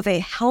or their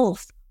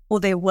health or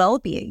their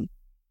well-being,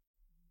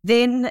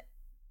 then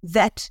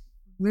that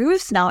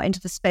moves now into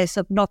the space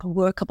of not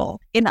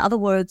workable. In other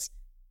words,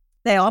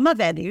 they are my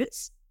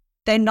values.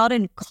 They're not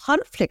in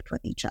conflict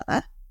with each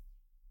other.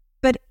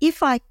 But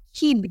if I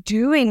keep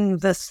doing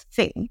this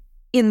thing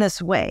in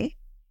this way,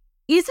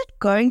 is it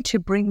going to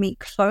bring me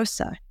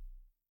closer?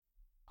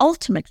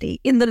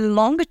 Ultimately, in the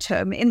longer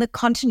term, in the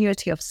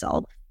continuity of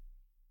self,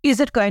 is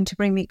it going to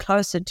bring me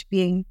closer to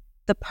being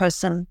the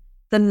person,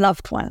 the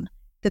loved one,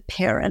 the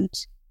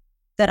parent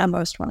that I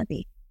most want to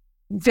be?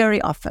 Very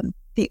often,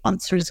 the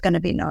answer is going to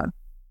be no.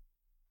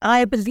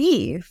 I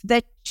believe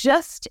that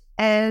just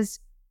as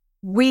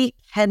we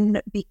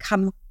can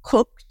become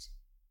cooked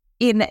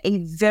in a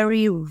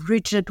very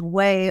rigid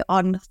way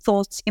on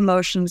thoughts,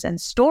 emotions,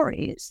 and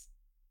stories,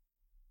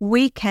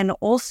 we can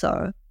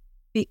also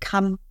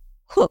become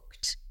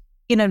hooked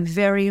in a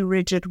very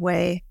rigid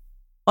way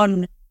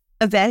on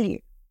a value.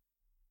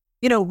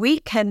 You know, we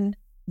can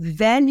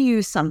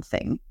value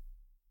something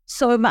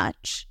so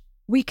much,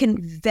 we can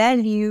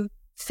value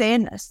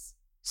fairness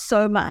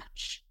so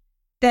much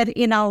that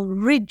in our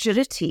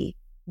rigidity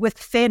with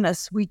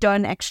fairness, we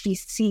don't actually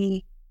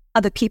see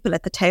other people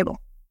at the table.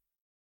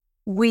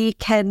 We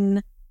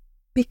can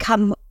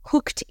become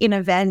hooked in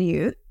a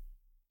value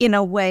in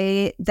a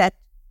way that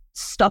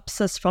stops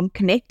us from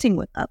connecting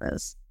with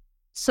others.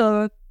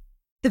 So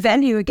the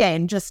value,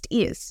 again, just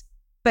is.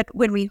 But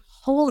when we're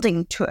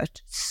holding to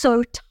it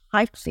so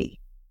tightly,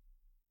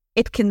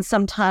 it can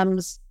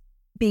sometimes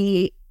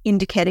be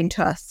indicating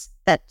to us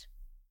that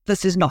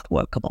this is not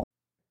workable.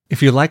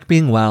 If you like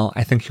being well,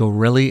 I think you'll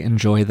really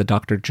enjoy the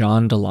Dr.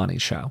 John Delaney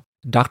Show.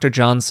 Dr.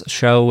 John's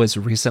show was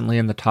recently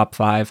in the top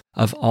 5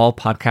 of all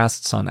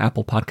podcasts on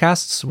Apple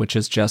Podcasts, which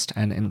is just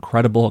an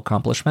incredible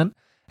accomplishment,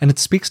 and it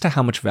speaks to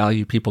how much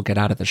value people get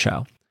out of the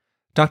show.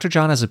 Dr.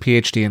 John has a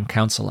PhD in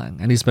counseling,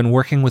 and he's been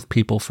working with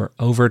people for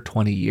over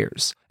 20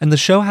 years. And the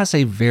show has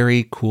a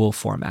very cool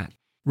format.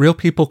 Real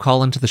people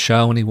call into the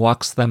show, and he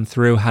walks them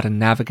through how to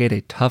navigate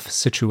a tough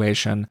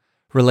situation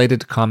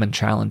related to common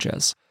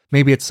challenges.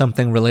 Maybe it's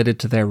something related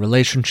to their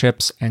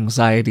relationships,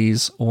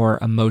 anxieties, or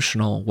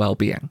emotional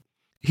well-being.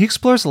 He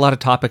explores a lot of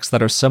topics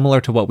that are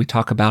similar to what we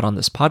talk about on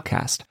this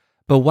podcast,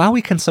 but while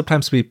we can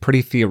sometimes be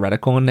pretty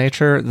theoretical in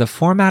nature, the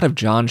format of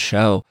John's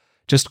show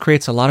just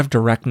creates a lot of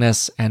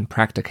directness and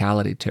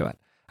practicality to it.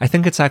 I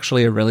think it's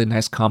actually a really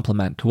nice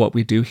complement to what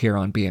we do here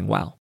on Being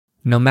Well.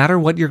 No matter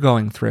what you're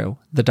going through,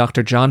 the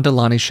Dr. John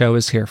Delaney Show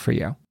is here for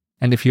you.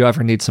 And if you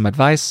ever need some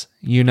advice,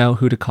 you know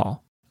who to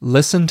call.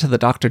 Listen to the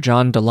Dr.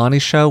 John Delaney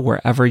Show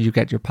wherever you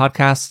get your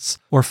podcasts,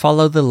 or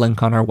follow the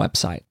link on our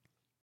website.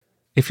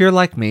 If you're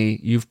like me,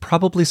 you've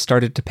probably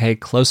started to pay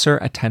closer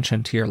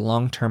attention to your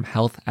long-term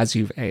health as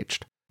you've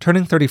aged.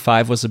 Turning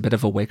 35 was a bit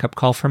of a wake-up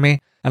call for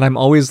me, and I'm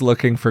always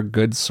looking for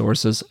good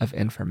sources of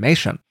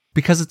information,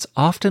 because it's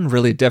often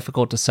really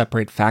difficult to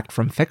separate fact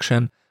from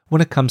fiction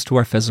when it comes to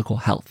our physical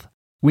health.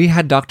 We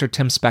had Dr.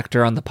 Tim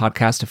Spector on the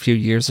podcast a few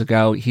years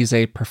ago. He's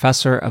a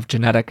professor of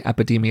genetic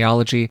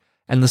epidemiology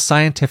and the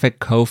scientific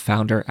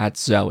co-founder at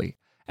Zoe.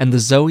 And the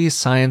Zoe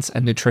Science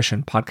and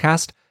Nutrition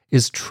podcast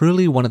is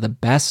truly one of the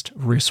best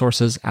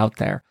resources out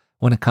there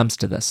when it comes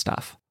to this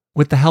stuff.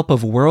 With the help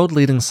of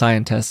world-leading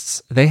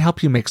scientists, they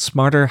help you make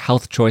smarter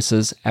health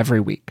choices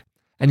every week.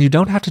 And you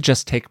don't have to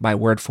just take my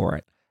word for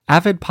it.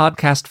 Avid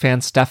podcast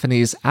fan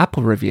Stephanie's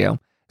Apple review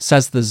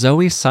says the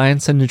Zoe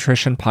Science and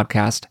Nutrition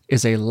podcast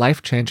is a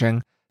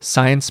life-changing,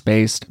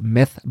 science-based,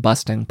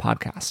 myth-busting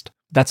podcast.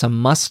 That's a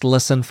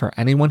must-listen for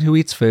anyone who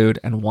eats food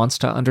and wants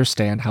to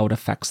understand how it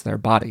affects their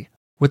body.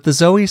 With the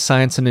Zoe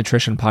Science and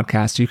Nutrition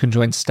podcast, you can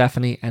join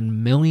Stephanie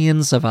and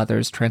millions of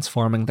others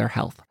transforming their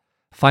health.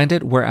 Find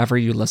it wherever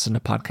you listen to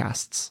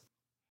podcasts.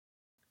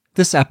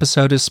 This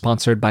episode is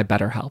sponsored by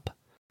BetterHelp.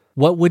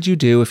 What would you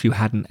do if you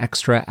had an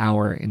extra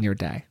hour in your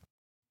day?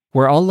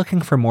 We're all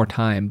looking for more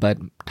time, but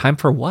time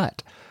for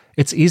what?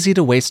 It's easy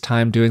to waste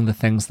time doing the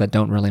things that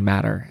don't really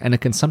matter, and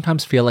it can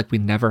sometimes feel like we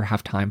never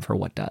have time for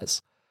what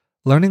does.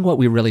 Learning what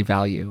we really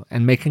value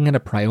and making it a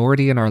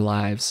priority in our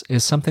lives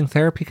is something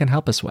therapy can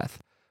help us with.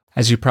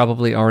 As you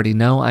probably already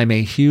know, I'm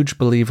a huge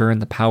believer in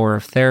the power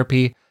of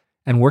therapy,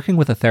 and working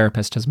with a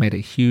therapist has made a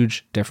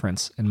huge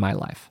difference in my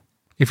life.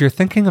 If you're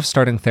thinking of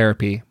starting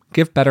therapy,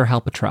 give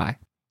BetterHelp a try.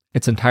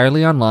 It's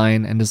entirely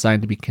online and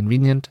designed to be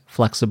convenient,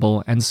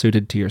 flexible, and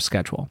suited to your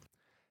schedule.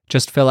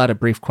 Just fill out a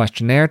brief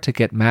questionnaire to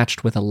get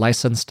matched with a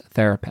licensed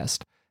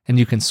therapist, and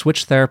you can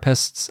switch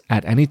therapists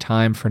at any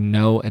time for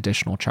no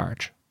additional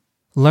charge.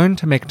 Learn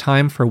to make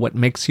time for what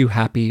makes you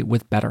happy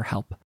with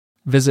BetterHelp.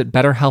 Visit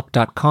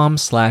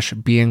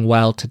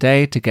betterhelp.com/beingwell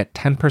today to get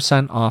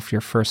 10% off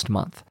your first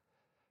month.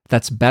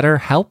 That's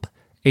BetterHelp,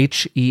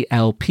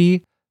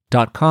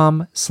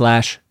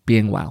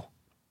 HELP.com/beingwell.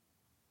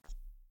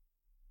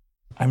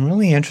 I'm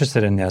really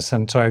interested in this.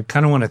 And so I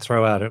kind of want to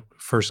throw out a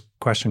first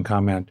question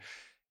comment.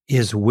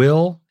 Is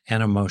will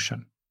and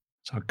emotion?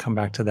 So I'll come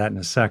back to that in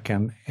a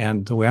second.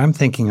 And the way I'm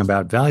thinking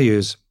about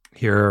values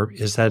here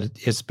is that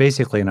it's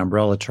basically an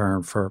umbrella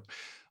term for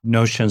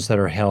notions that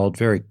are held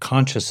very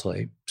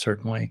consciously,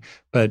 certainly,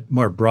 but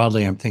more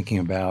broadly, I'm thinking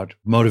about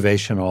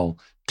motivational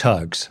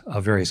tugs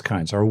of various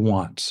kinds or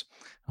wants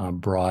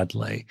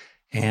broadly.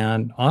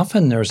 And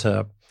often there is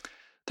a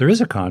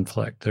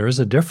conflict, there is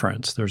a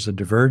difference, there's a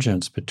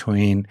divergence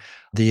between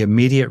the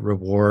immediate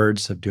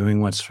rewards of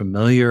doing what's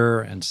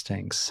familiar and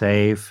staying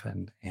safe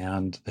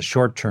and the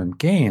short-term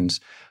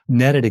gains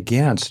netted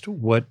against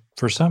what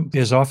for some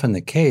is often the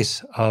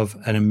case of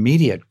an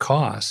immediate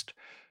cost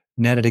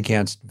netted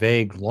against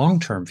vague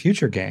long-term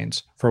future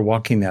gains for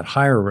walking that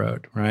higher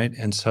road, right?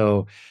 And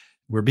so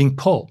we're being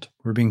pulled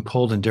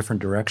in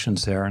different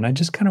directions there. And I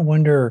just kind of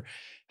wonder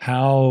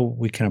how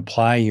we can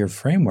apply your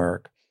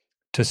framework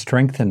to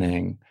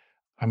strengthening,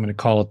 I'm going to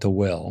call it the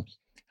will,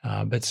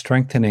 but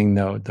strengthening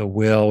the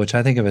will, which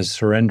I think of as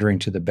surrendering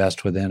to the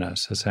best within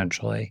us,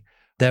 essentially,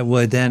 that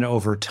would then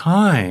over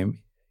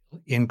time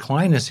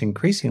incline us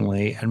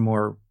increasingly and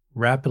more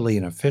rapidly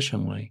and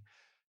efficiently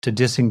to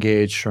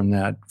disengage from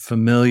that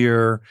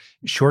familiar,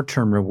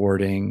 short-term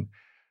rewarding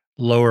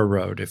lower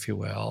road, if you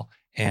will,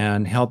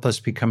 and help us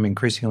become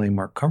increasingly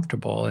more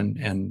comfortable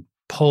and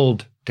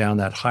pulled down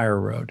that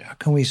higher road. How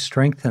can we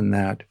strengthen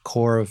that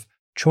core of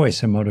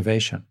choice and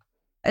motivation?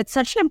 It's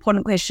such an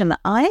important question.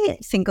 I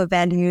think of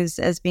values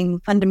as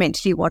being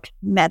fundamentally what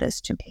matters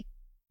to me.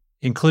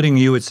 Including,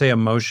 you would say,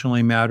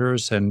 emotionally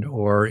matters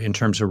or in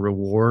terms of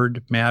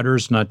reward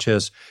matters, not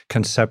just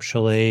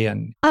conceptually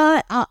and...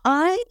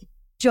 I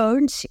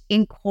don't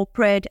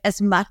incorporate as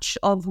much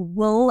of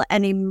will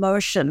and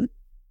emotion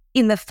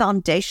in the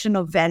foundation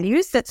of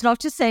values. That's not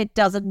to say it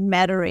doesn't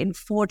matter in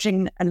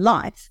forging a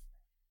life,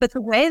 but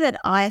the way that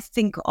I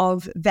think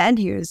of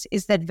values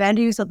is that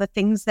values are the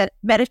things that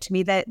matter to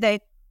me. They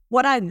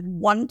what I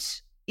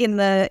want in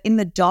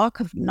the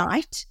dark of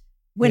night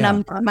when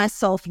I'm by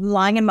myself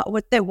lying in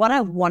what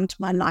I want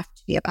my life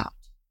to be about.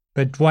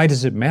 But why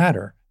does it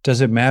matter? Does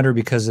it matter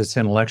because it's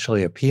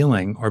intellectually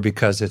appealing or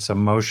because it's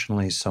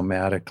emotionally,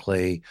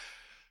 somatically,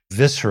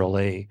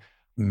 viscerally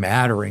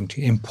mattering,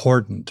 to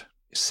important,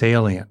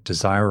 salient,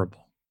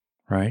 desirable,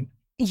 right?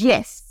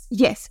 Yes.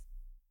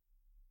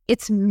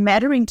 It's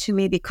mattering to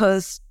me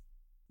because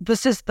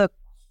this is the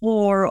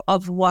core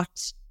of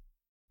what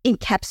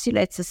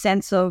encapsulates a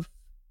sense of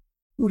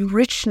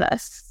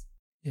richness.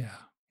 Yeah.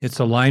 It's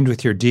aligned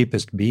with your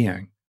deepest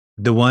being,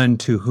 the one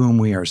to whom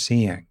we are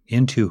seeing,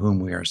 into whom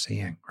we are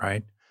seeing,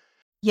 right?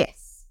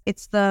 Yes.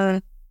 It's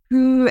the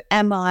who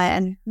am I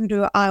and who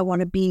do I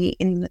want to be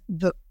in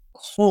the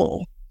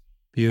core.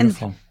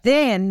 Beautiful. And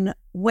then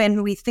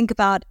when we think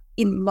about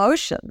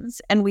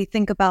emotions and we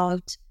think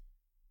about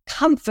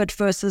comfort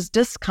versus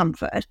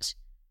discomfort,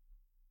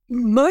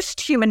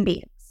 most human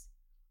beings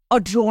are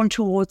drawn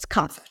towards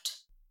comfort.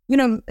 You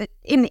know,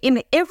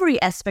 in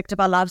every aspect of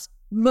our lives,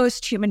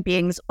 most human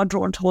beings are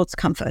drawn towards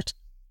comfort.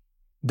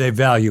 They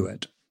value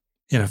it,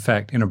 in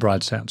effect, in a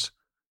broad sense.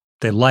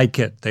 They like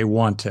it. They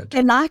want it.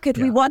 They like it.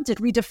 Yeah. We want it.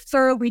 We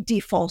defer. We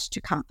default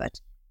to comfort.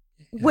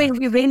 Yeah. When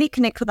we really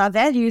connect with our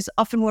values,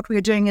 often what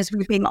we're doing is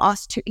we're being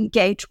asked to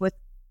engage with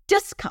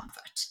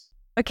discomfort.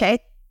 Okay?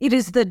 It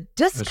is the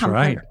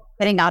discomfort of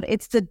getting out.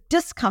 It's the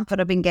discomfort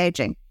of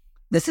engaging.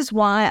 This is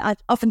why I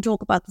often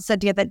talk about this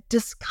idea that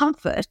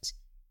discomfort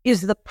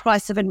is the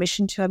price of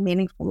admission to a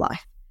meaningful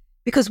life.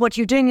 Because what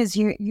you're doing is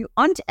you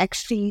aren't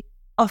actually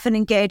often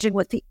engaging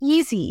with the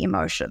easy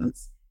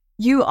emotions.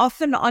 You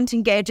often aren't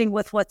engaging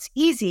with what's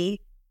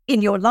easy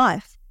in your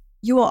life.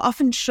 You are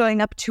often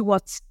showing up to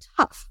what's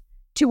tough,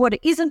 to what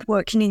isn't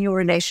working in your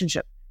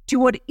relationship, to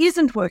what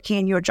isn't working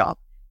in your job,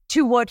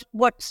 to what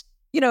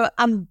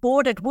I'm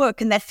bored at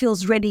work and that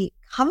feels really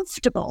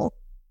comfortable.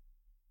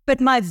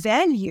 But my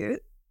value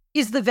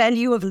is the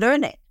value of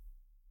learning.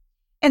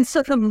 And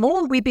so the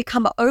more we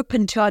become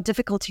open to our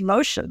difficult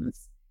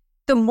emotions,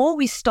 the more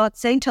we start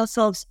saying to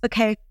ourselves,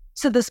 okay,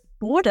 so this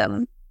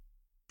boredom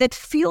that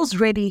feels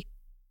really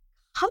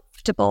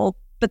comfortable,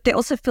 but there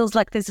also feels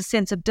like there's a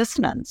sense of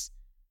dissonance.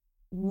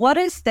 What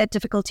is that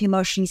difficult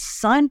emotion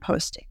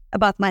signposting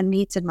about my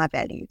needs and my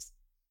values?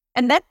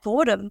 And that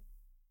boredom,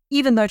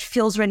 even though it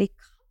feels really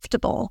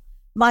comfortable,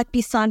 might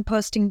be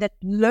signposting that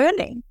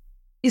learning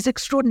is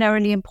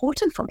extraordinarily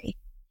important for me.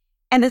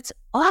 And it's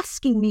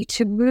asking me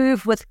to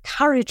move with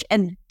courage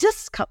and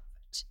discomfort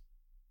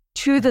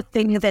to the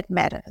thing that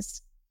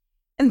matters.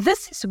 And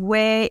this is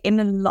where, in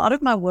a lot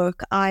of my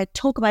work, I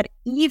talk about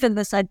even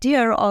this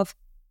idea of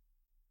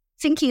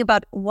thinking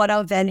about what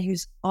our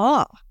values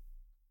are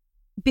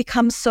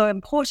becomes so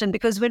important,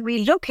 because when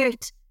we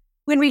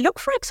look,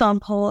 for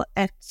example,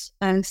 at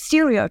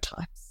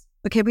stereotypes,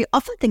 okay, we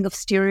often think of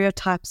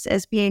stereotypes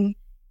as being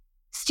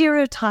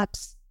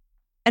stereotypes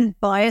and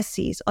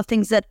biases are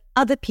things that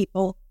other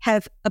people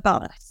have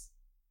about us.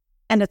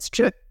 And it's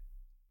true.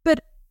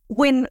 But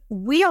when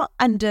we are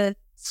under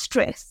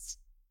stress,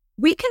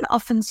 we can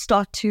often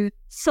start to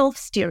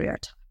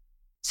self-stereotype.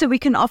 So we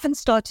can often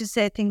start to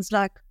say things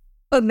like,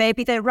 oh,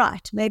 maybe they're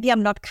right. Maybe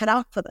I'm not cut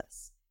out for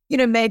this.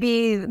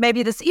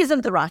 Maybe this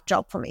isn't the right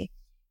job for me.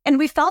 And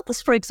we found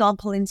this, for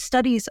example, in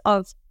studies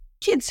of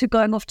kids who are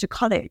going off to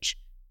college,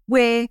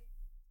 where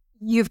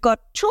you've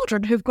got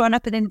children who've grown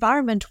up in an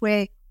environment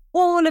where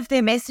all of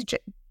their messaging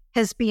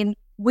has been,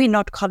 we're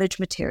not college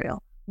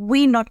material.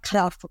 We're not cut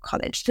out for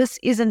college. This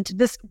isn't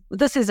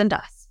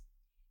us.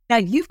 Now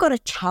you've got a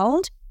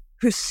child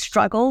who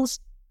struggles,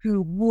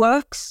 who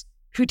works,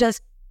 who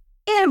does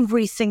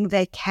everything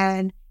they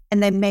can,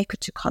 and they make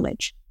it to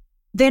college.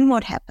 Then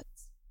what happens?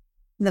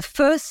 In the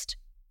first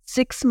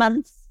 6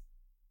 months,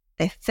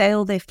 they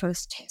fail their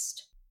first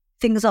test.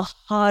 Things are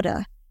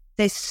harder.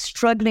 They're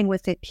struggling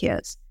with their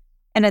peers.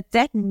 And at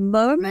that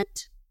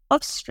moment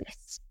of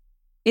stress,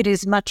 it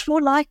is much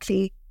more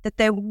likely that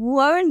they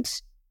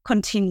won't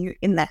continue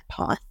in that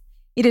path.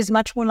 It is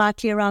much more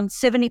likely, around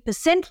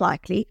 70%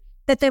 likely,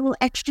 that they will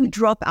actually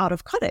drop out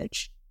of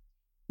college.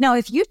 Now,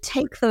 if you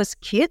take those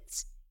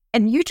kids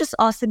and you just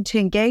ask them to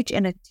engage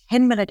in a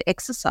 10-minute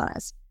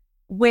exercise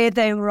where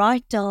they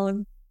write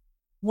down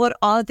what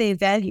are their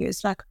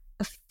values, like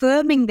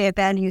affirming their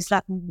values,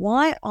 like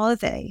why are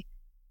they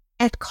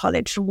at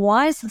college?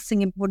 Why is this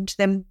thing important to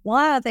them?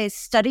 Why are they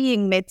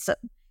studying medicine?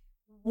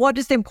 What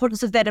is the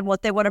importance of that and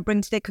what they want to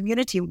bring to their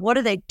community? What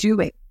are they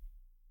doing?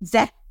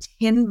 That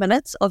 10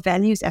 minutes of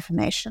values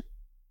affirmation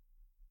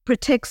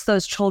protects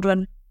those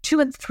children 2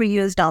 and 3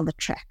 years down the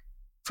track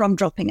from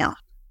dropping out.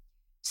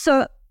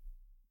 So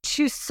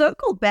to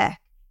circle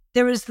back,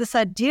 there is this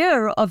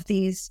idea of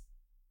these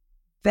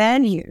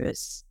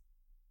values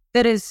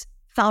that is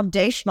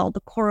foundational, the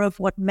core of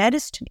what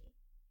matters to me.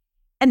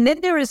 And then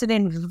there is an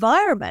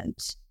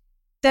environment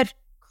that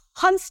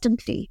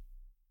constantly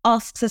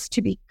asks us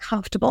to be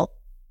comfortable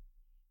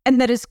and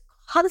that is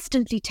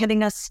constantly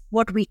telling us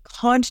what we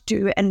can't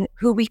do and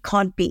who we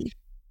can't be.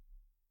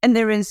 And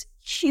there is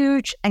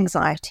huge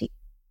anxiety.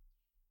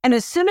 And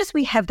as soon as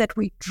we have that,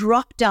 we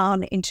drop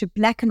down into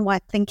black and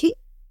white thinking,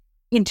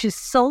 into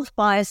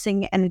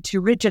self-biasing, and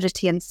into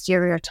rigidity and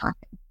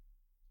stereotyping.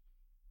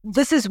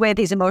 This is where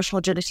these emotional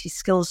agility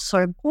skills are so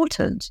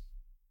important.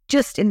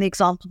 Just in the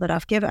example that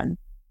I've given,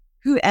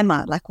 who am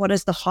I? Like, what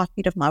is the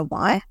heartbeat of my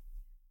why?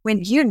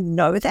 When you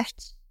know that,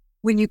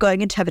 when you're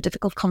going in to have a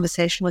difficult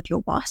conversation with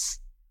your boss,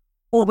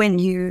 or when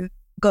you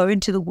go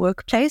into the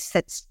workplace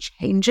that's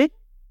changing,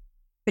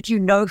 but you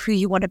know who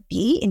you want to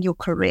be in your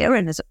career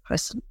and as a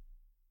person,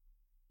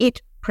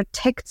 it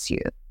protects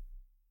you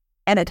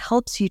and it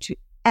helps you to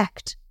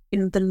act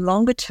in the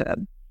longer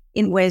term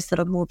in ways that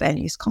are more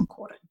values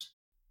concordant.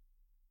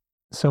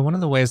 So one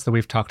of the ways that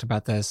we've talked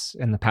about this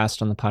in the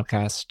past on the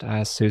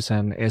podcast,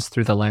 Susan, is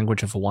through the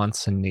language of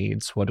wants and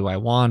needs. What do I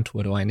want?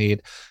 What do I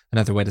need?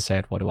 Another way to say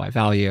it, what do I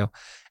value?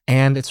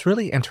 And it's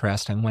really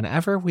interesting.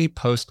 Whenever we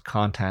post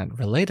content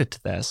related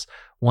to this,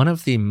 one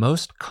of the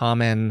most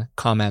common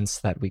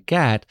comments that we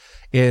get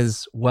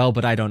is, well,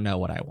 but I don't know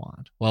what I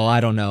want. Well, I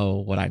don't know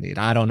what I need.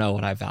 I don't know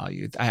what I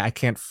value. I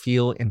can't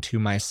feel into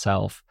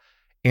myself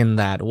in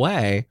that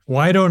way.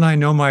 Why don't I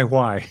know my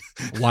why?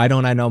 Why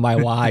don't I know my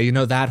why?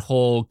 That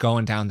whole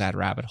going down that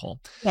rabbit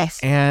hole. Yes.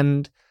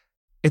 And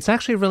it's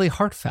actually really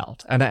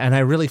heartfelt. And I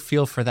really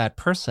feel for that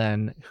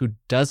person who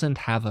doesn't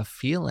have a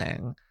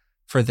feeling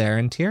for their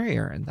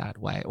interior in that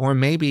way. Or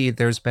maybe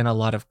there's been a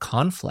lot of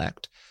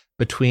conflict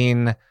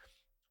between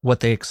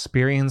what they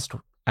experienced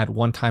at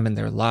one time in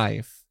their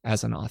life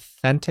as an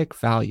authentic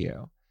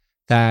value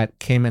that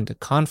came into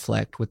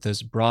conflict with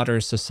those broader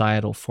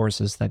societal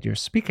forces that you're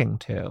speaking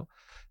to,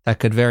 that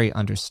could very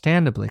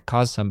understandably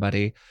cause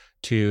somebody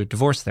to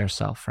divorce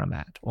themselves from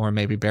it, or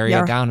maybe bury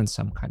it down in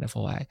some kind of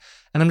a way.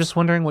 And I'm just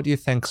wondering what you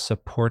think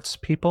supports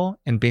people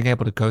in being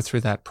able to go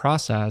through that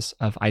process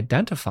of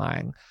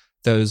identifying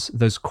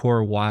those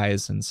core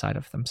whys inside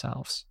of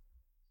themselves.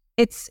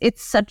 It's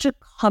such a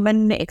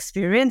common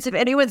experience. If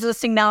anyone's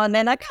listening now and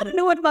then, I kind of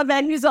know what my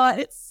values are.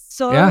 It's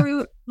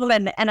so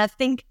common. And I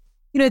think,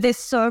 there's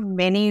so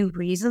many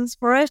reasons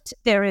for it.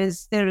 There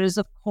is,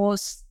 of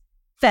course,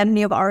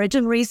 family of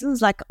origin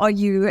reasons. Like, are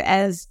you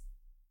as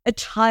a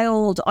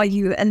child, are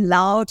you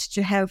allowed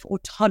to have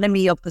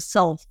autonomy of the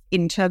self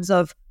in terms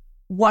of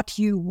what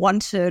you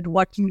wanted,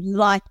 what you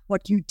liked,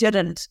 what you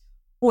didn't?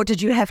 Or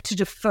did you have to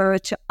defer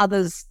to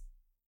others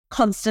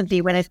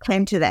constantly when it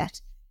came to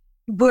that?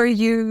 Were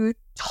you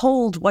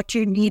told what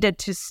you needed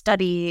to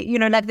study?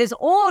 There's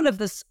all of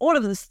this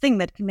thing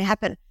that can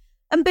happen.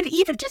 But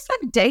even just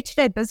like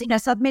day-to-day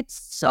busyness, I've met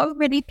so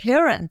many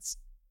parents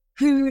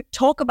who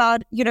talk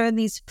about, in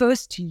these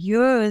first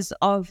years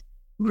of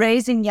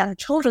raising young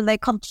children, they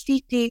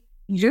completely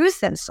lose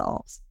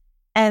themselves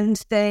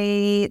and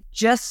they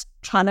just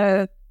trying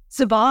to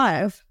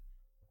survive,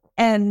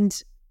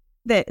 and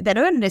they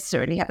don't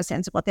necessarily have a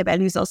sense of what their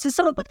values are. So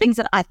some of the things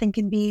that I think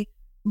can be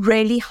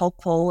really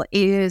helpful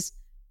is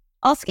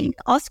asking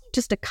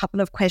just a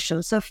couple of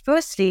questions. So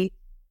firstly,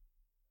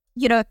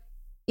 you know,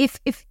 if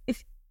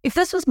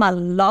this was my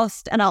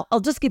last, and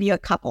I'll just give you a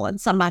couple, and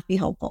some might be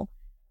helpful.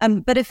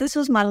 But if this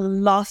was my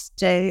last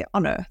day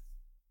on Earth,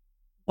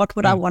 what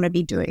would I want to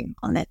be doing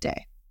on that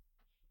day?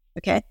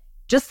 Okay,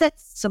 just that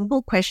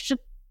simple question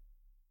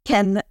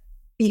can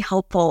be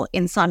helpful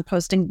in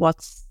signposting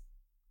what's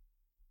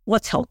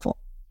helpful.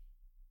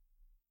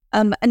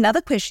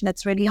 Another question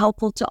that's really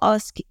helpful to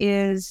ask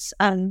is,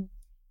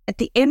 at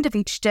the end of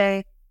each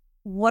day,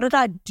 what did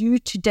I do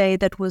today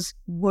that was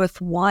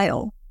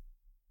worthwhile?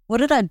 What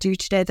did I do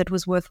today that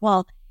was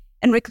worthwhile?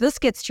 And Rick, this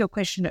gets to your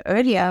question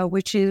earlier,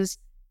 which is,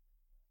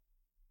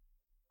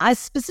 I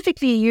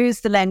specifically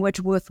use the language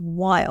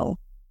worthwhile,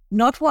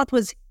 not what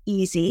was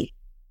easy,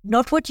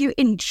 not what you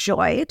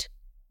enjoyed,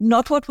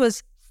 not what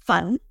was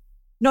fun,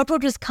 not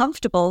what was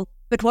comfortable,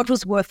 but what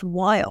was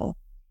worthwhile.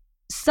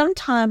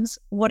 Sometimes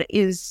what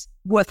is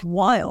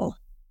worthwhile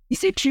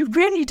is actually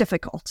really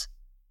difficult.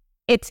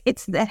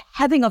 It's the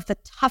having of the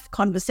tough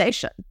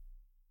conversation.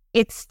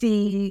 It's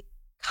the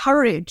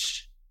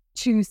courage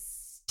to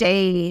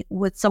stay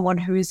with someone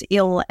who is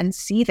ill and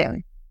see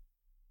them.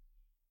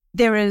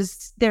 There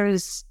is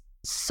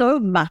so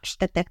much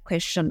that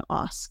question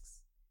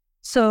asks.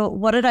 So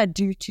what did I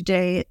do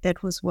today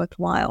that was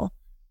worthwhile?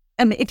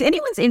 If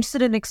anyone's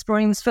interested in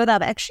exploring this further,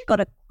 I've actually got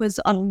a quiz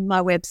on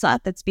my website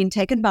that's been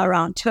taken by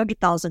around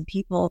 200,000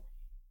 people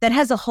that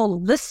has a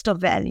whole list of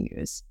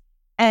values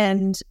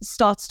and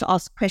starts to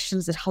ask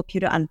questions that help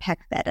you to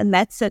unpack that. And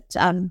that's at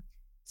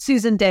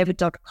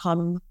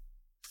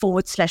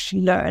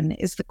susandavid.com/learn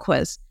is the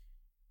quiz.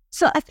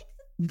 So I think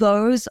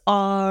those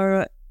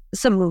are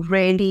some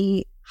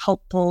really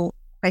helpful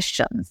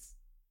questions.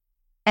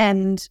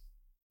 And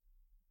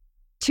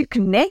to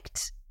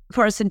connect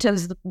for us in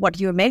terms of what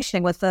you were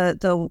mentioning with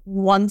the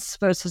wants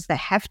versus the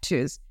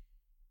have-tos,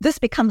 this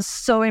becomes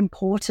so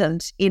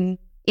important in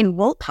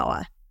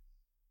willpower.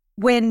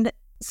 When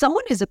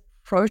someone is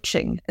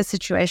approaching a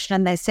situation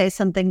and they say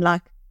something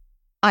like,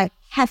 I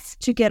have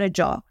to get a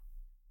job,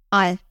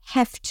 I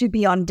have to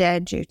be on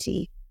dad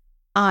duty,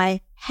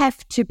 I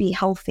have to be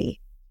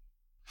healthy.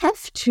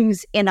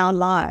 Have-tos in our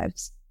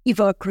lives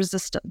evoke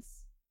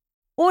resistance,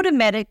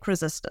 automatic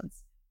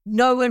resistance.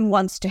 No one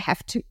wants to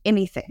have to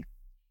anything.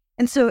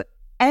 And so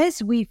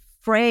as we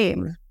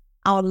frame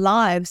our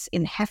lives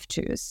in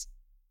have-tos,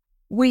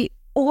 we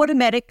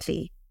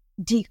automatically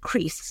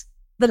decrease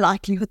the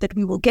likelihood that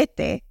we will get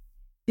there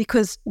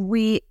because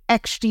we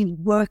actually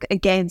work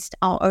against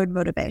our own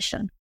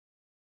motivation.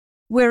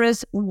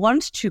 Whereas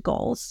want-to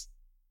goals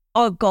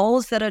are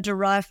goals that are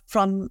derived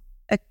from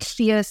a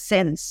clear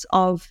sense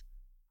of,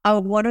 I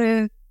want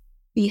to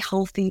be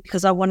healthy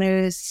because I want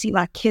to see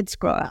my kids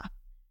grow up.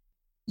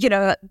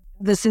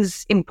 This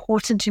is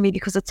important to me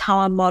because it's how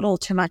I model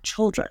to my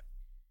children.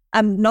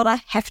 Not I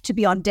have to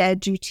be on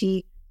dad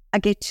duty. I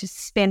get to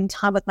spend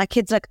time with my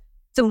kids. Like,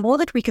 the more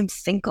that we can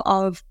think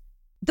of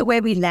the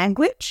way we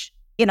language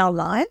in our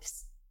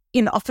lives,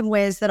 in often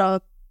ways that are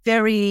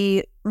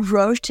very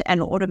rote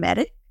and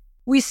automatic,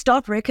 we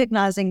start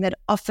recognizing that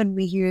often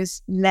we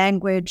use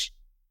language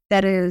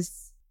that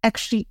is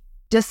actually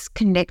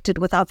disconnected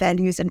with our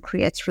values and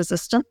creates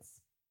resistance.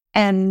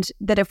 And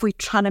that if we're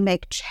trying to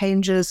make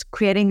changes,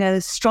 creating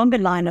a stronger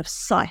line of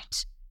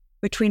sight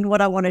between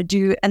what I want to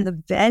do and the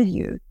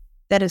value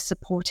that is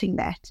supporting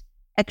that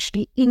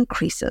actually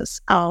increases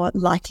our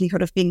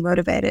likelihood of being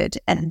motivated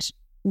and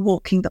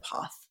walking the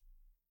path.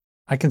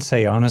 I can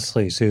say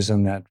honestly,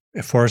 Susan, that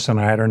Forrest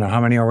and I don't know, how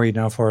many are we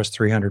now, Forrest?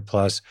 300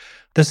 plus.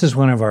 This is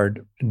one of our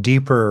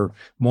deeper,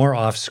 more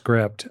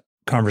off-script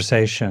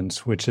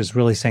conversations, which is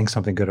really saying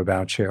something good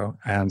about you.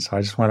 And so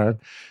I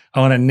want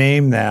to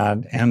name that.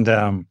 And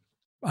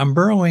I'm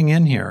burrowing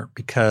in here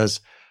because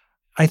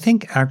I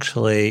think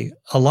actually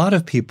a lot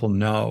of people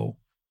know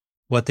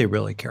what they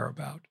really care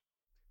about.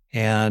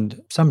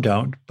 And some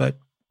don't, but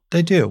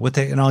they do.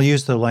 And I'll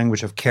use the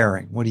language of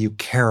caring. What do you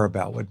care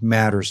about? What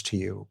matters to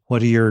you?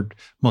 What are your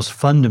most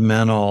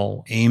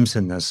fundamental aims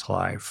in this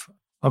life?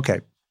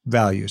 Okay,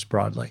 values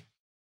broadly.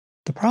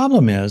 The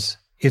problem is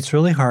it's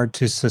really hard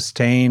to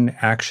sustain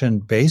action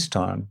based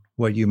on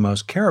what you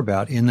most care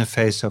about in the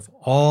face of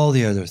all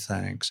the other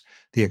things,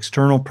 the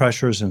external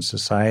pressures in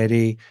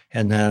society,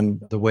 and then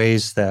the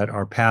ways that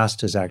our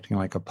past is acting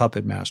like a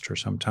puppet master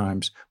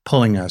sometimes,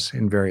 pulling us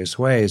in various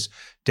ways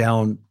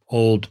down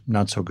old,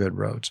 not so good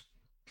roads.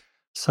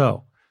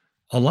 So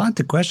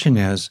the question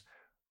is,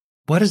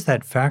 what is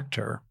that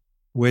factor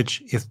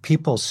which, if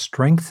people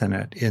strengthen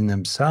it in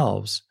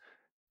themselves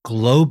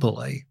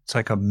globally, it's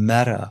like a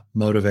meta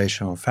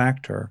motivational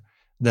factor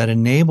that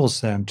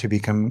enables them to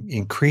become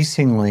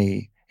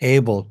increasingly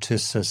able to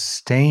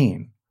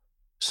sustain,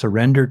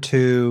 surrender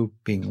to,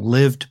 being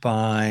lived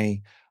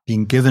by,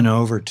 being given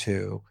over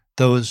to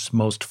those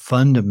most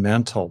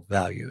fundamental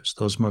values,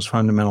 those most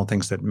fundamental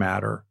things that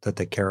matter, that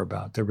they care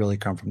about, that really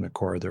come from the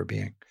core of their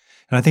being.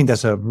 And I think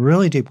that's a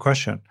really deep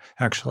question,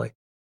 actually.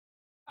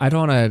 I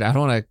don't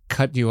want to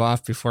cut you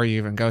off before you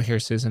even go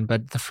here, Susan,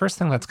 but the first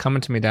thing that's coming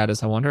to me, Dad,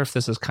 is I wonder if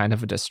this is kind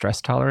of a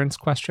distress tolerance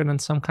question in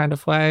some kind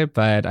of way,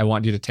 but I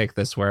want you to take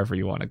this wherever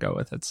you want to go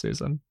with it,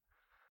 Susan.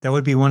 That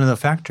would be one of the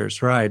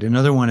factors, right?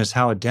 Another one is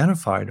how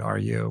identified are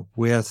you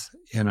with,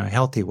 in a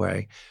healthy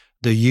way,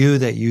 the you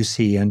that you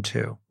see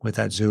into, with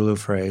that Zulu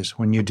phrase,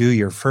 when you do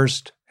your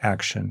first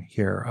action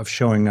here of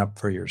showing up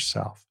for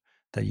yourself,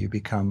 that you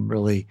become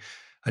really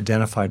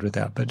identified with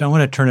that. But I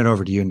want to turn it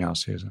over to you now,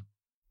 Susan.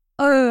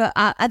 Oh,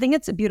 I think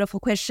it's a beautiful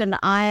question.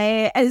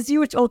 As you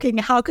were talking,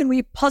 how can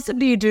we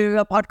possibly do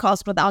a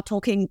podcast without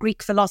talking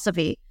Greek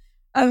philosophy?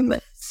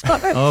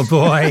 Oh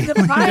boy,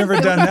 we've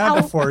never done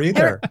that before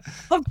either.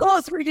 Of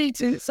course we need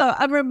to. So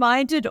I'm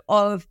reminded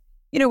of,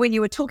 when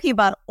you were talking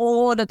about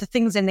all of the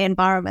things in the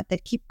environment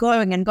that keep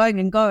going and going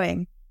and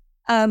going.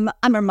 I'm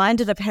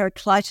reminded of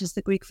Heraclitus,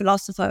 the Greek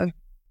philosopher.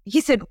 He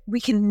said,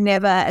 we can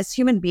never, as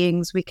human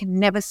beings, we can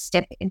never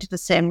step into the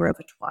same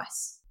river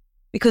twice,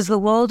 because the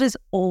world is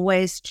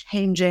always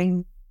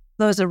changing.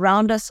 Those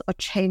around us are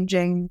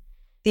changing.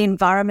 The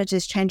environment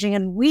is changing,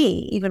 and we,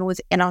 even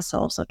within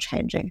ourselves, are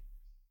changing.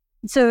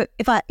 So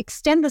if I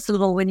extend this a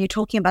little, when you're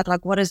talking about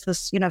like, what is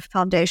this,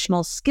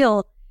 foundational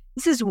skill?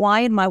 This is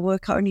why in my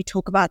work, I only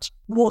talk about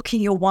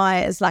walking your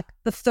why as like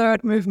the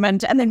third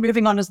movement and then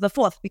moving on as the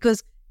fourth,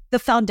 because the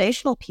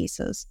foundational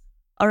pieces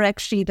are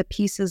actually the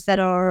pieces that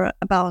are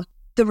about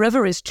the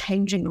river is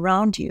changing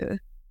around you.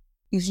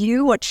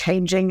 You are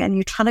changing and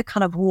you're trying to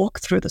kind of walk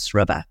through this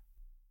river.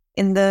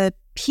 In the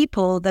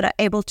people that are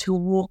able to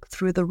walk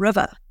through the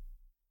river,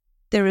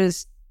 there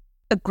is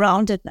a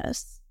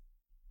groundedness.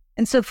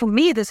 And so for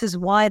me, this is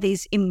why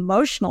these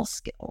emotional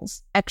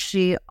skills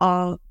actually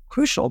are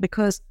crucial,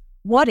 because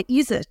what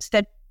is it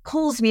that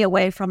pulls me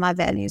away from my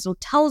values or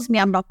tells me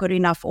I'm not good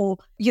enough or,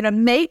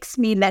 makes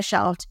me lash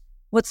out?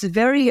 What's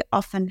very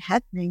often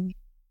happening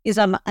is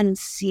I'm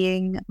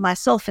unseeing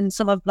myself in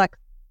some of like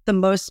the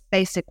most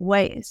basic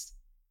ways.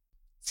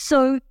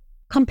 So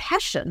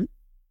compassion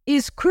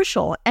is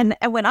crucial. And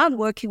when I'm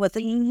working with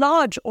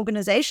large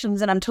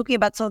organizations and I'm talking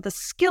about some of the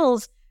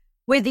skills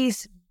where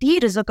these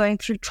leaders are going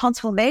through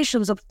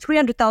transformations of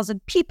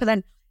 300,000 people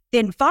and the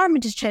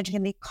environment is changing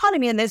and the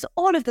economy and there's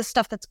all of this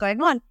stuff that's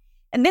going on.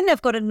 And then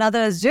they've got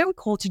another Zoom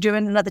call to do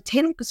and another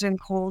 10 Zoom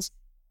calls.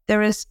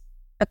 There is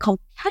a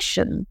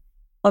compassion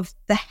of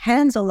the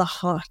hands on the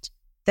heart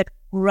that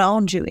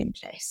ground you in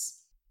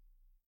place.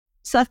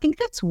 So I think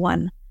that's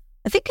one.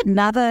 I think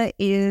another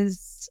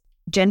is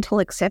gentle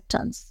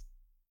acceptance.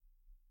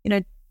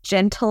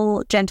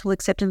 Gentle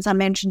acceptance I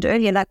mentioned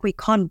earlier, like we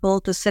can't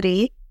build the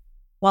city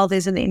while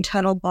there's an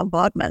internal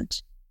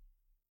bombardment.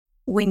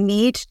 We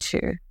need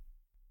to,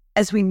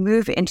 as we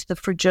move into the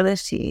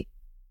fragility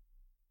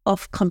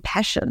of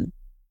compassion,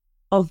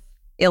 of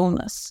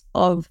illness,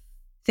 of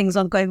things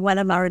not going well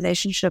in our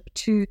relationship,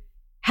 to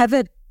have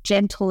a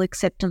gentle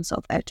acceptance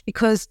of that,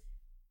 because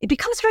it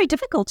becomes very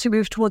difficult to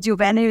move towards your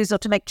values or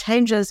to make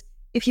changes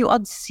if you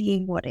aren't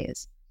seeing what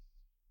is.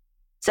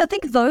 So I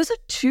think those are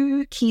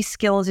two key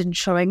skills in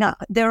showing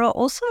up. There are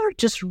also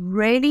just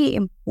really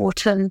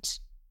important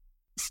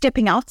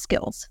stepping out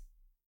skills.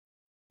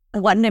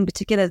 One in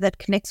particular that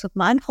connects with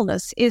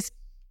mindfulness is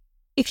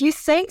if you're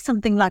saying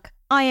something like,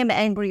 I am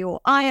angry, or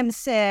I am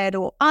sad,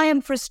 or I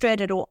am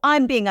frustrated, or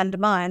I'm being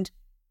undermined,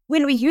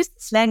 when we use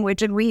this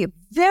language, and we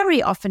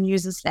very often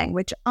use this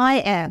language, I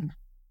am.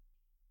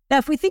 Now,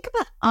 if we think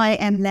about I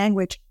am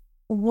language,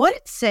 what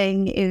it's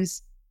saying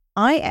is,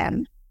 I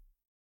am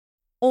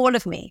all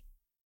of me.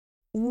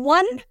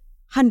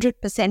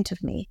 100%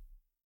 of me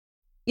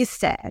is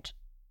sad.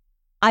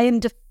 I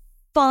am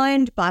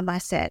defined by my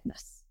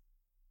sadness,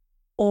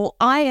 or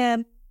I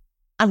am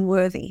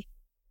unworthy.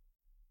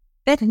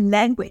 That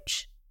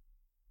language,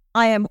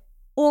 I am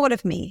all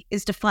of me,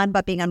 is defined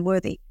by being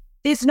unworthy.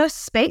 There's no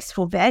space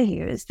for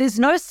values. There's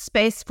no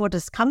space for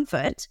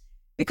discomfort,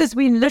 because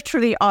we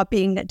literally are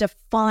being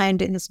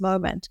defined in this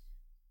moment.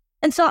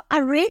 And so I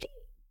really,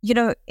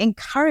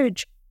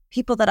 encourage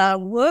people that I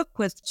work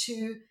with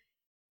to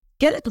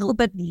get a little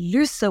bit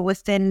looser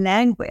with their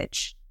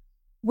language,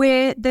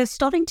 where they're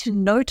starting to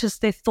notice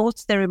their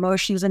thoughts, their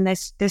emotions, and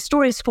their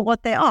stories for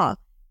what they are.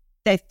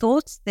 Their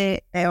thoughts,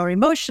 they are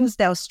emotions,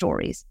 they are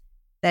stories.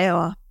 They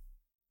are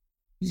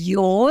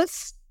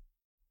yours,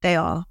 they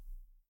are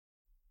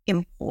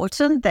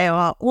important, they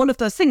are all of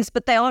those things,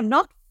 but they are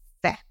not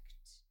fact.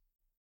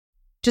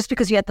 Just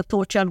because you had the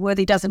thought you're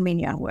unworthy doesn't mean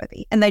you're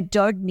unworthy, and they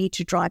don't need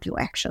to drive your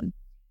action.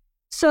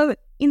 So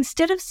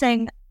instead of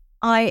saying,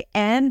 I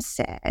am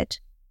sad,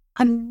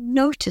 I'm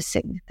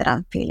noticing that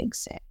I'm feeling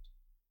sad.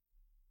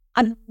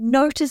 I'm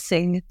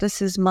noticing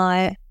this is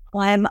my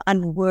I am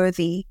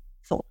unworthy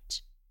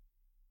thought.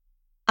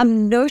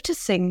 I'm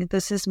noticing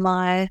this is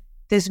my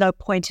there's no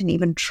point in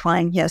even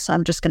trying here, so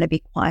I'm just going to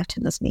be quiet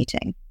in this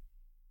meeting.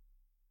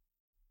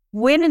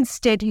 When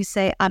instead you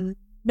say, I'm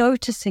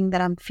noticing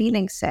that I'm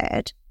feeling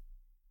sad,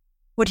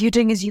 what you're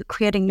doing is you're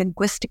creating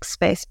linguistic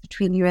space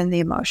between you and the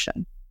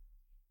emotion.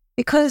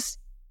 Because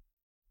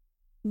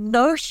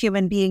no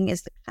human being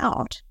is the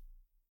cloud.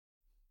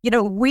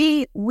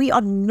 We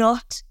are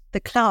not the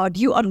cloud.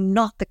 You are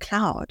not the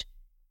cloud.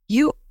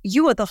 You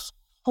are the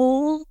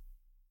whole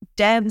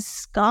damn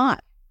sky.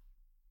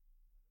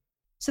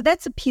 So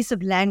that's a piece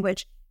of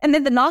language. And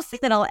then the last thing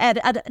that I'll add,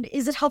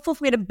 is it helpful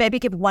for me to maybe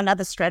give one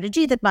other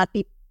strategy that might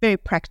be very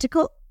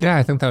practical? Yeah,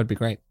 I think that would be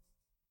great.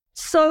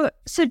 So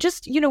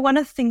just, one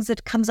of the things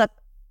that comes up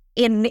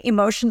in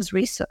emotions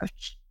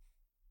research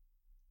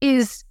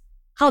is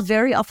how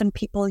very often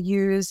people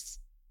use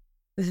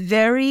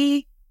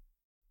very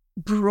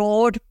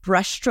broad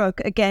brushstroke,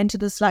 again, to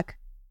this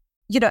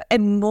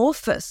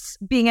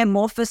being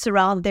amorphous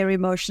around their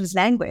emotions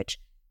language.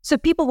 So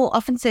people will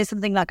often say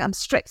something like, I'm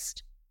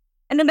stressed.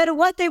 And no matter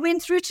what they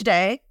went through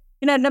today,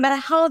 no matter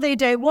how their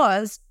day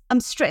was,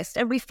 I'm stressed.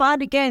 And we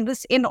find, again,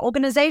 this in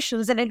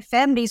organizations and in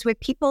families where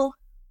people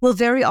will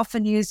very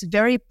often use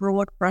very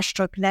broad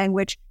brushstroke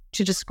language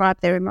to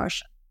describe their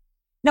emotion.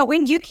 Now,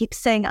 when you keep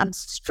saying, I'm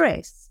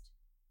stressed,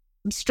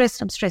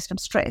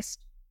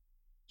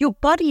 your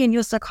body and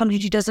your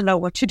psychology doesn't know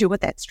what to do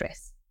with that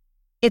stress.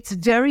 It's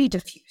very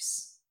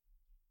diffuse.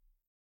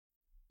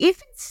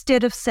 If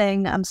instead of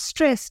saying, I'm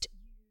stressed,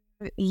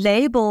 you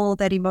label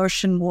that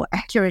emotion more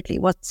accurately,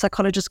 what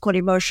psychologists call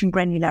emotion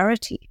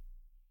granularity.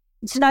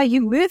 And so now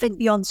you're moving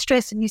beyond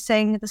stress and you're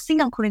saying, this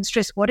thing I'm calling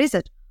stress, what is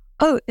it?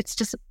 Oh, it's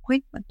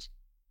disappointment.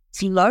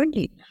 It's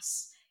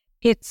loneliness.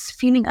 It's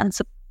feeling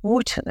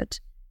unsupported.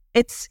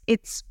 It's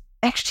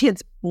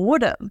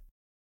boredom.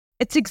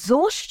 It's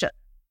exhaustion.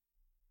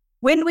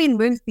 When we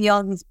move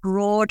beyond these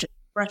broad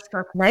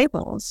brushstroke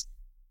labels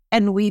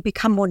and we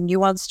become more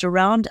nuanced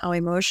around our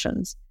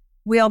emotions,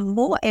 we are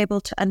more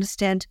able to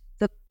understand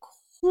the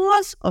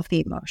cause of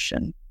the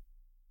emotion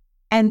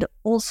and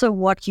also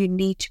what you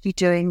need to be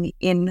doing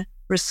in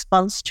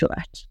response to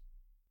it.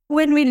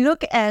 When we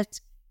look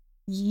at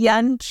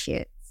young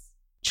kids,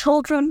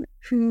 children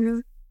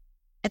who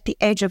at the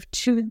age of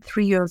 2 and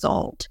 3 years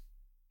old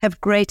have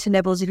greater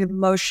levels of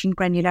emotion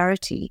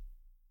granularity,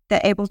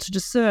 they're able to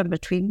discern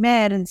between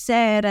mad and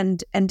sad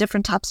and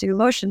different types of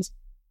emotions,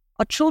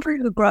 are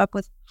children who grow up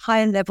with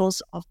higher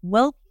levels of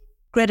will,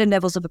 greater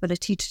levels of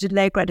ability to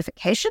delay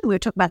gratification. We were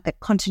talking about the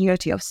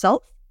continuity of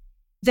self.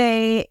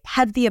 They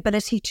had the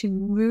ability to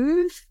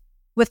move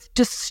with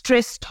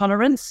distress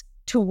tolerance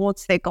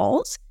towards their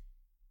goals.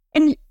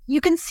 And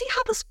you can see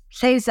how this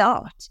plays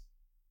out.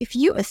 If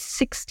you're a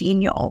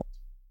 16-year-old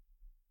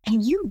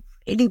and you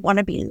really want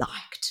to be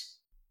liked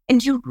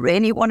and you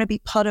really want to be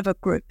part of a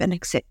group and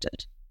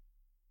accepted,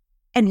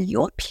 and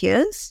your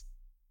peers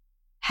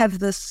have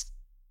this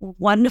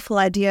wonderful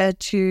idea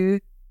to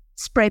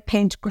spray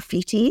paint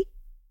graffiti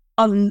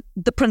on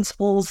the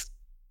principal's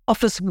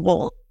office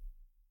wall,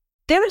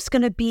 there is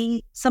going to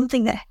be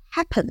something that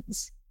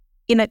happens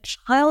in a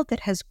child that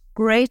has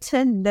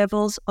greater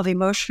levels of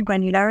emotion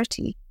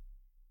granularity,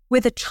 where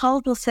the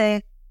child will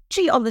say,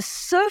 gee, on the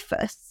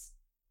surface,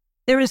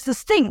 there is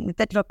this thing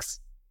that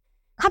looks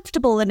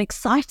comfortable and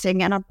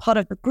exciting and I'm part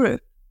of the group.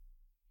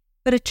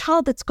 But a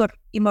child that's got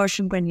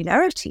emotion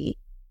granularity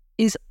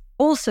is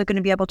also going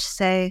to be able to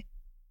say,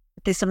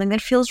 there's something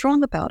that feels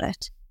wrong about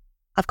it.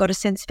 I've got a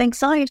sense of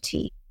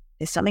anxiety.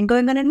 There's something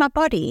going on in my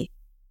body.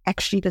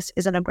 Actually, this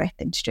isn't a great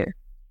thing to do.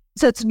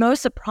 So it's no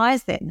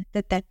surprise then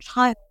that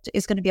child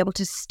is going to be able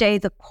to stay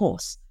the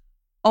course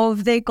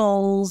of their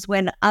goals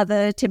when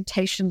other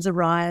temptations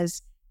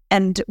arise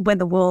and when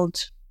the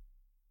world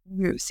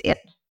moves in.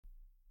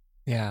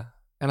 Yeah.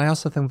 And I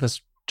also think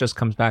this just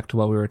comes back to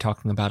what we were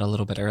talking about a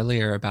little bit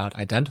earlier about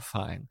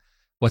identifying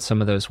what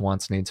some of those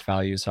wants, needs,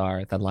 values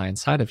are that lie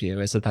inside of you.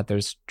 Is it that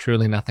there's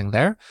truly nothing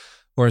there?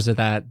 Or is it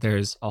that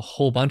there's a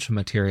whole bunch of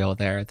material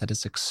there that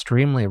is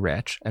extremely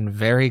rich and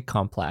very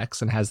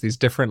complex and has these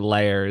different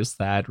layers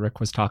that Rick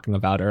was talking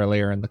about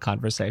earlier in the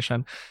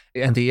conversation?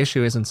 And the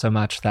issue isn't so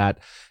much that,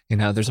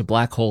 there's a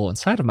black hole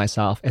inside of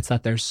myself. It's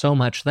that there's so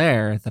much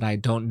there that I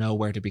don't know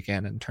where to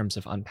begin in terms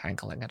of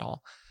untangling it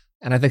all.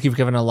 And I think you've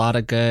given a lot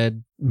of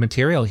good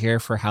material here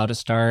for how to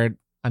start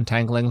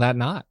untangling that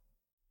knot.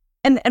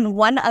 And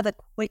one other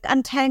quick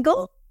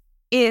untangle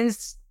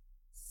is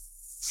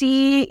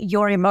see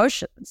your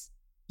emotions.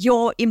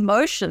 Your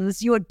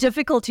emotions, your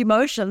difficult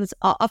emotions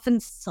are often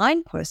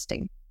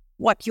signposting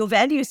what your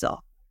values are.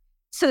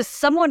 So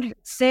someone who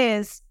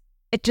says,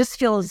 it just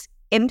feels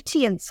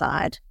empty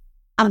inside,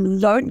 I'm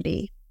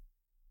lonely.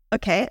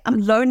 Okay, I'm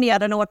lonely, I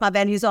don't know what my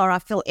values are, I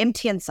feel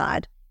empty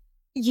inside.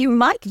 You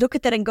might look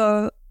at that and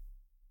go,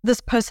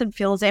 this person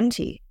feels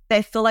empty.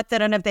 They feel like they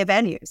don't have their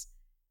values.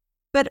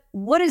 But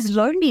what is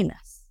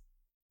loneliness?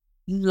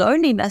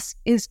 Loneliness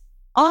is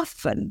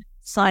often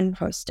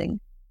signposting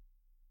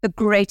a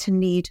greater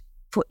need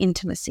for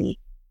intimacy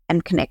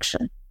and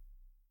connection.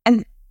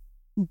 And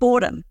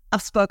boredom,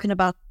 I've spoken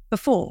about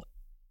before.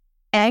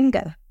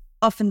 Anger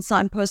often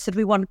signposts that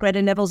we want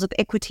greater levels of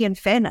equity and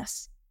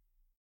fairness.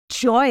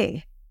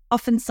 Joy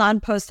often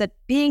signposts that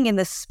being in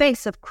the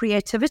space of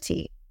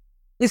creativity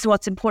is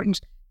what's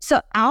important.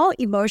 So our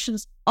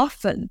emotions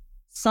often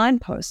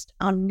signpost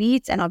our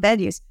needs and our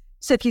values.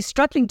 So if you're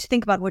struggling to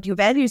think about what your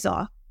values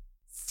are,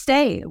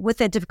 stay with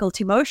that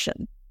difficult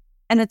emotion.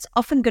 And it's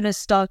often going to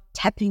start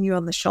tapping you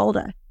on the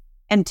shoulder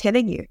and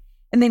telling you.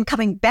 And then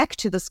coming back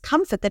to this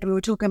comfort that we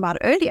were talking about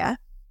earlier,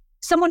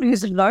 someone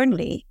who's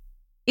lonely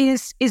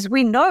is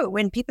we know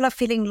when people are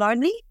feeling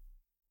lonely,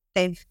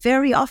 they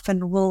very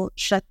often will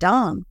shut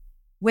down.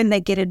 When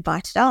they get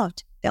invited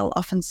out, they'll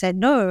often say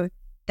no.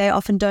 They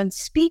often don't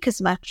speak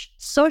as much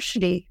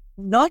socially,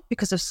 not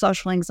because of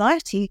social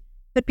anxiety,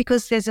 but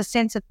because there's a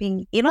sense of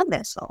being in on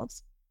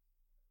themselves.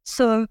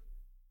 So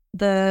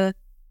the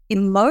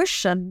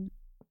emotion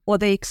or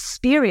the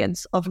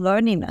experience of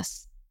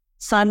loneliness,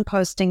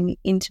 signposting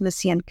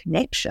intimacy and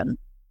connection,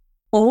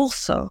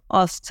 also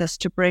asks us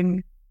to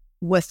bring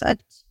with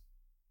it,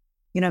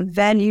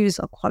 values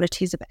or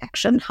qualities of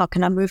action. How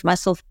can I move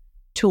myself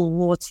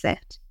towards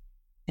that?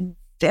 And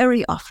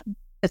very often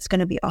it's going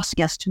to be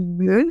asking us to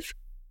move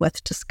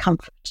with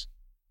discomfort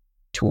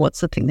towards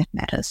the thing that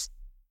matters.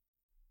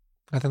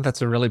 I think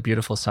that's a really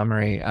beautiful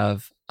summary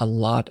of a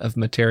lot of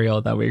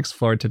material that we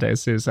explored today,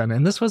 Susan.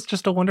 And this was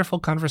just a wonderful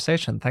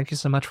conversation. Thank you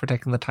so much for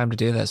taking the time to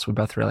do this. We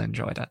both really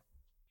enjoyed it.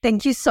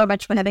 Thank you so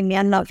much for having me.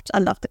 I loved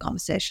the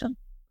conversation.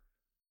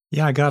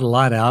 Yeah, I got a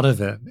lot out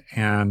of it.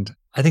 And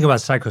I think about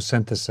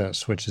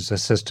psychosynthesis, which is a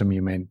system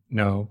you may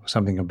know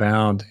something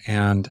about.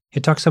 And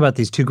it talks about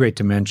these two great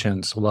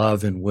dimensions,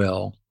 love and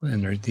will.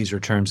 And these are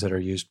terms that are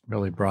used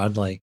really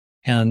broadly.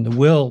 And the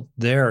will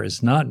there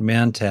is not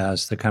meant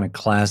as the kind of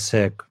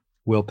classic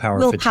willpower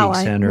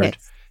fatigue-centered.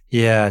 Yes.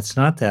 Yeah, it's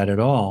not that at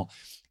all.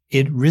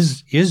 It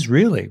is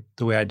really,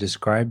 the way I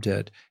described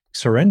it,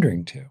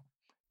 surrendering to,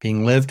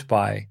 being lived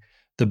by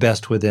the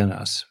best within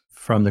us,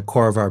 from the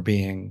core of our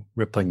being,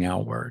 rippling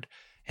outward.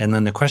 And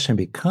then the question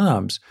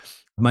becomes,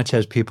 much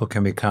as people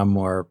can become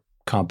more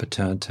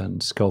competent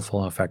and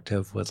skillful and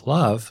effective with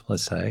love,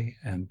 let's say,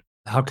 and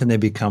how can they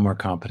become more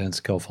competent,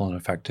 skillful, and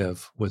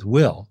effective with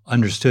will,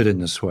 understood in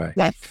this way?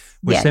 Yes.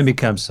 Which then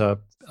becomes a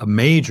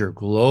major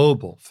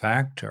global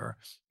factor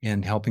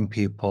in helping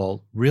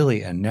people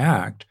really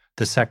enact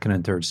the second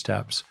and third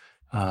steps,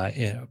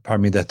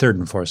 the third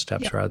and fourth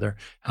steps, rather,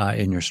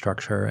 in your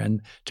structure.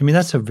 And to me,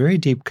 that's a very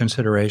deep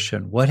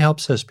consideration. What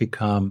helps us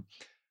become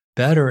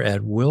better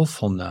at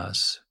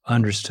willfulness,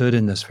 understood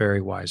in this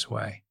very wise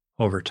way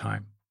over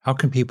time? How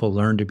can people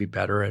learn to be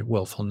better at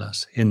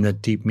willfulness in the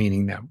deep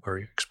meaning that we're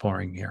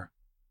exploring here?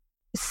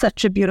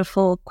 Such a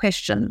beautiful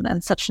question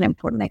and such an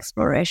important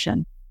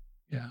exploration.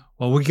 Yeah.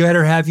 Well, we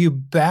better have you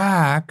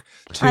back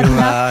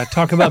to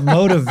talk about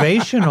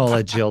motivational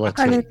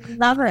agility. I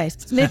love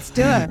it. Let's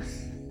do it.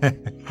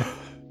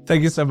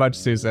 Thank you so much,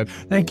 Susan.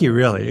 Thank you,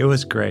 really. It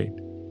was great.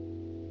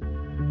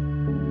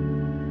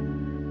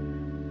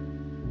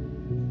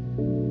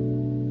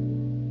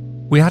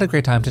 We had a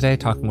great time today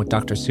talking with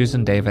Dr.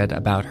 Susan David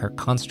about her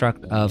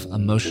construct of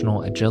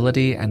emotional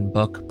agility and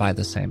book by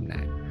the same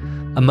name.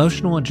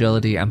 Emotional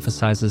agility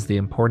emphasizes the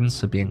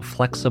importance of being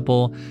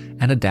flexible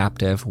and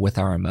adaptive with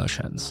our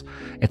emotions.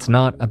 It's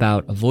not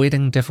about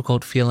avoiding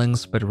difficult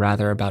feelings, but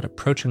rather about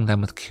approaching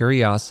them with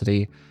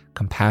curiosity,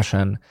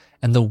 compassion,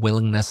 and the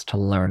willingness to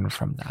learn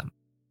from them.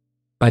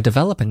 By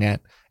developing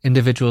it,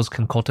 individuals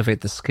can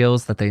cultivate the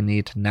skills that they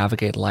need to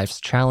navigate life's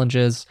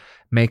challenges,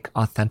 make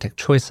authentic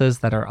choices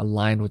that are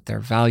aligned with their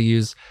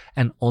values,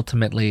 and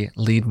ultimately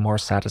lead more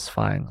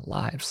satisfying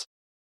lives.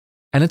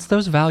 And it's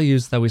those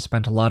values that we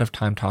spent a lot of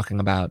time talking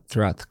about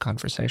throughout the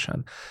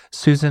conversation.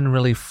 Susan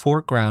really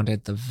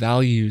foregrounded the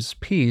values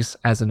piece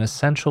as an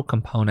essential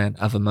component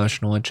of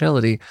emotional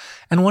agility,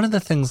 and one of the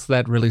things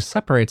that really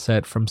separates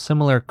it from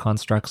similar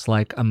constructs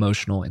like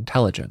emotional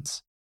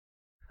intelligence.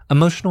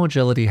 Emotional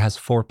agility has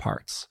 4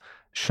 parts: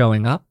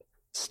 showing up,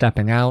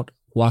 stepping out,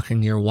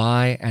 walking your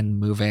why, and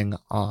moving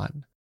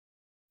on.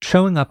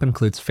 Showing up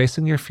includes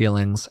facing your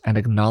feelings and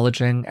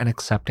acknowledging and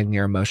accepting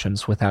your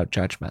emotions without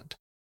judgment.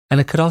 And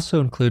it could also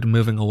include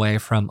moving away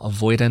from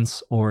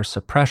avoidance or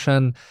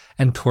suppression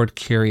and toward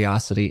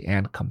curiosity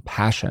and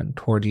compassion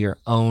toward your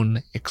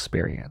own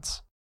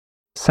experience.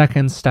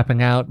 Second,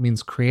 stepping out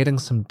means creating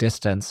some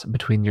distance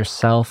between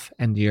yourself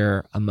and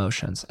your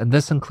emotions. And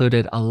this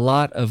included a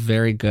lot of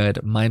very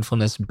good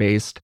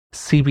mindfulness-based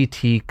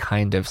CBT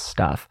kind of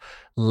stuff.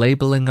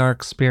 Labeling our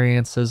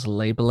experiences,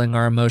 labeling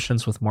our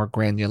emotions with more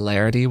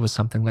granularity was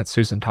something that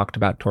Susan talked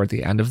about toward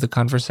the end of the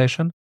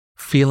conversation.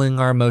 Feeling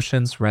our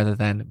emotions rather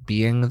than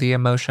being the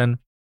emotion,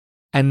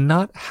 and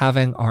not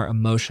having our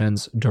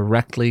emotions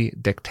directly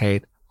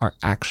dictate our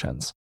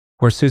actions.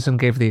 Where Susan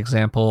gave the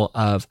example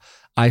of,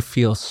 I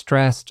feel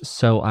stressed,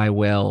 so I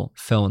will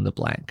fill in the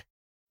blank.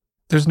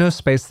 There's no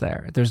space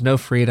there. There's no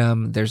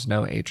freedom. There's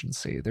no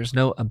agency. There's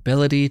no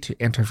ability to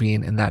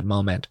intervene in that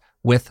moment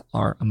with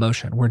our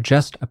emotion. We're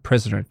just a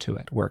prisoner to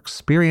it. We're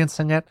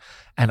experiencing it,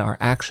 and our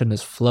action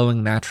is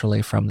flowing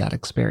naturally from that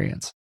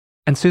experience.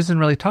 And Susan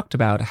really talked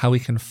about how we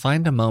can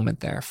find a moment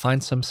there,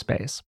 find some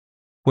space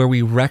where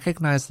we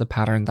recognize the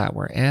pattern that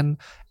we're in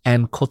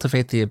and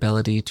cultivate the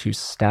ability to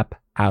step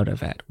out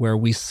of it, where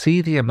we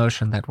see the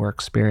emotion that we're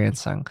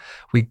experiencing.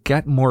 We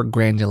get more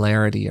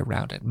granularity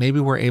around it. Maybe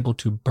we're able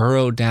to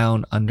burrow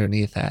down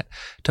underneath it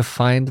to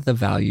find the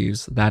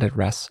values that it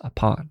rests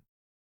upon.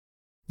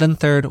 Then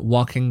third,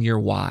 walking your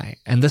why.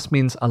 And this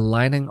means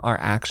aligning our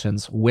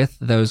actions with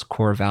those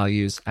core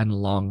values and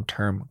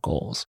long-term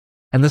goals.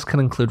 And this can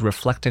include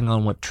reflecting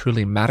on what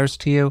truly matters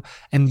to you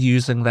and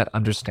using that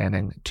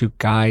understanding to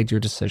guide your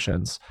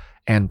decisions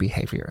and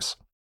behaviors.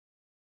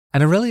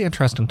 And a really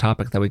interesting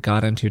topic that we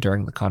got into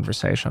during the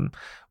conversation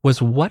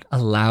was what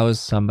allows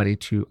somebody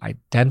to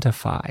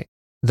identify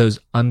those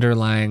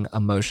underlying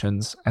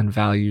emotions and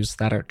values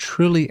that are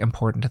truly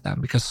important to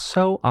them. Because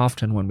so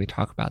often when we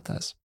talk about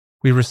this,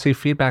 we receive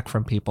feedback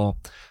from people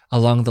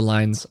along the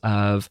lines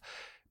of,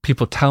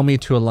 people tell me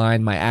to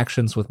align my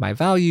actions with my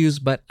values,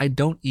 but I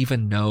don't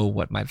even know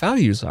what my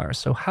values are.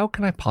 So how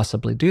can I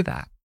possibly do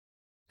that?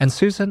 And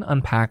Susan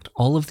unpacked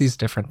all of these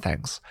different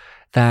things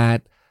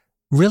that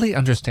really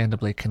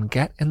understandably can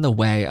get in the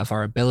way of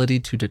our ability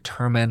to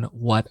determine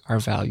what our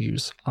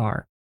values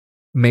are.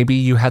 Maybe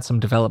you had some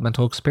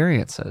developmental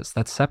experiences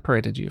that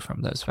separated you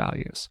from those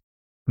values.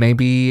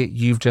 Maybe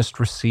you've just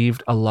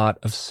received a lot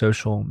of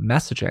social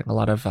messaging, a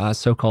lot of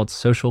so-called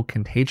social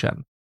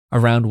contagion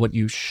around what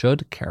you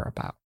should care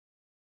about.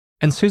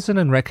 And Susan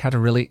and Rick had a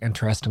really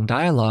interesting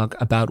dialogue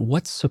about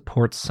what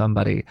supports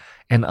somebody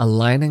in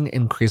aligning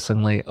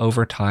increasingly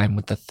over time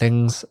with the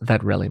things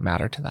that really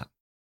matter to them.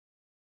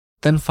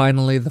 Then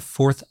finally, the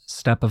fourth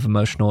step of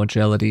emotional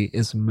agility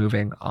is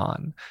moving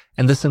on.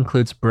 And this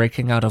includes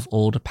breaking out of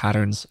old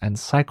patterns and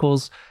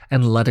cycles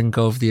and letting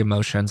go of the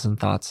emotions and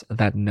thoughts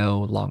that no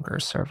longer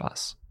serve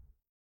us.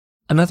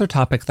 Another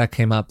topic that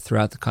came up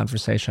throughout the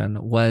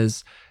conversation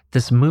was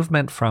this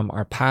movement from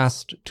our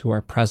past to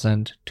our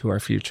present to our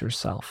future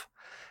self.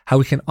 How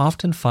we can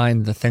often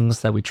find the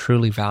things that we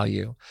truly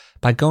value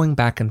by going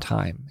back in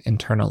time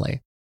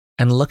internally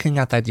and looking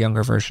at that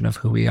younger version of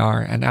who we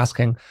are and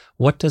asking,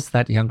 what does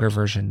that younger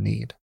version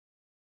need?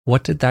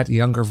 What did that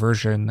younger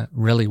version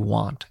really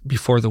want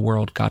before the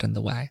world got in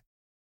the way?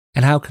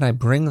 And how can I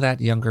bring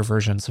that younger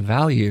version's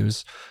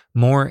values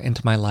more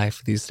into my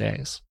life these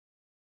days?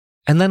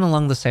 And then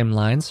along the same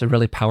lines, a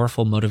really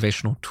powerful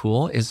motivational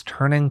tool is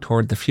turning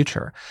toward the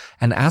future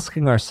and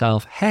asking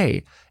ourselves,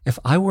 hey, if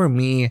I were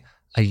me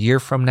a year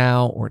from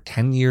now or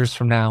 10 years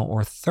from now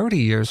or 30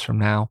 years from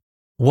now,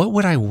 what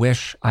would I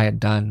wish I had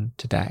done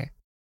today?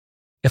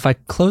 If I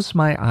close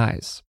my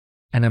eyes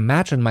and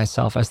imagine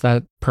myself as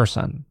that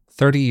person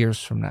 30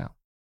 years from now,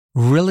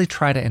 really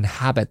try to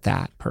inhabit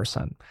that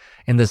person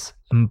in this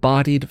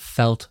embodied,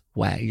 felt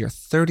way. You're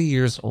 30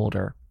 years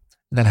older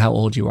than how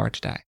old you are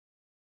today.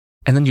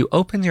 And then you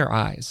open your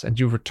eyes and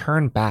you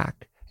return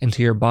back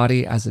into your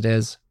body as it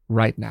is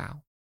right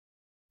now.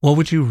 What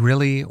would you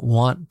really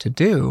want to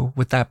do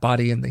with that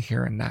body in the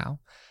here and now?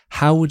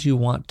 How would you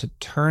want to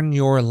turn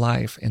your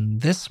life in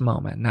this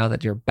moment, now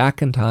that you're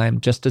back in time,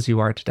 just as you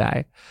are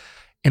today,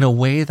 in a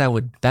way that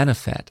would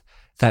benefit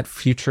that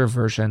future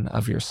version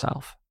of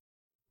yourself?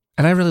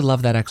 And I really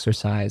love that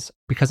exercise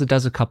because it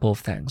does a couple of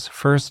things.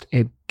 First,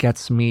 it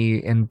gets me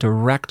in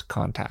direct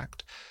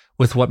contact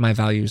with what my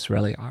values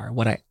really are,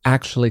 what I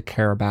actually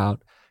care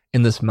about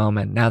in this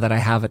moment, now that I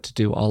have it to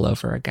do all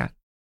over again.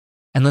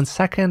 And then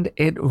second,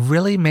 it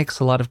really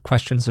makes a lot of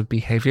questions of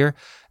behavior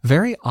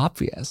very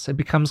obvious. It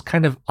becomes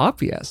kind of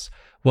obvious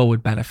what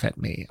would benefit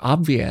me,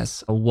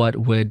 obvious what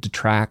would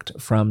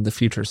detract from the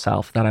future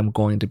self that I'm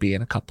going to be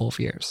in a couple of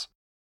years.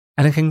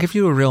 And it can give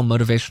you a real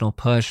motivational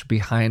push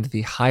behind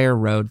the higher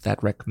road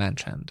that Rick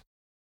mentioned.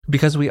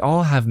 Because we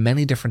all have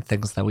many different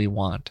things that we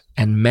want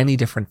and many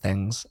different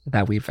things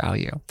that we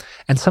value.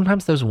 And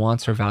sometimes those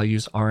wants or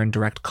values are in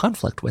direct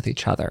conflict with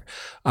each other.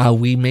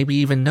 We maybe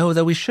even know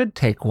that we should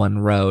take one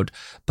road,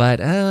 but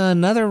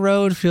another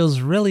road feels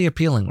really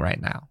appealing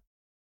right now.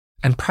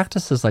 And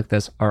practices like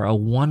this are a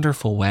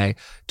wonderful way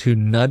to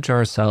nudge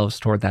ourselves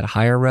toward that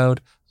higher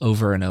road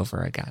over and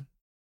over again.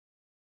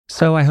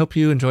 So I hope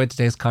you enjoyed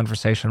today's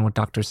conversation with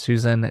Dr.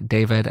 Susan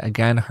David.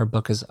 Again, her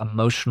book is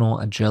Emotional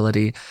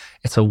Agility.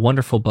 It's a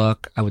wonderful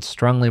book. I would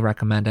strongly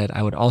recommend it.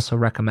 I would also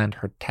recommend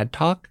her TED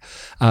Talk,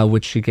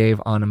 which she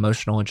gave on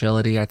emotional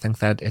agility. I think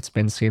that it's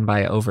been seen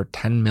by over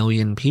 10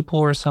 million people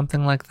or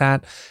something like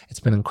that.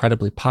 It's been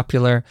incredibly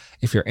popular.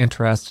 If you're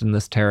interested in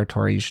this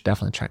territory, you should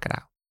definitely check it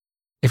out.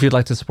 If you'd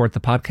like to support the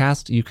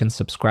podcast, you can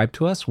subscribe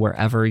to us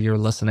wherever you're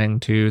listening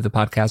to the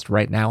podcast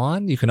right now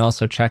on. You can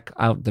also check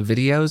out the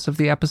videos of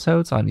the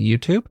episodes on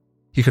YouTube.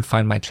 You can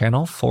find my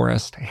channel,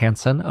 Forrest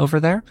Hansen, over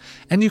there.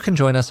 And you can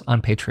join us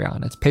on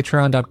Patreon. It's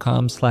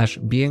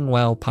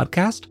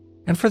patreon.com/beingwellpodcast.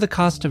 And for the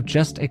cost of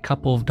just a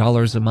couple of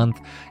dollars a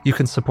month, you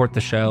can support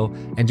the show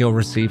and you'll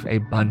receive a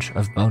bunch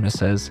of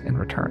bonuses in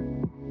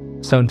return.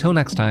 So until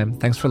next time,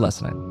 thanks for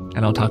listening,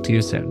 and I'll talk to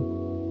you soon.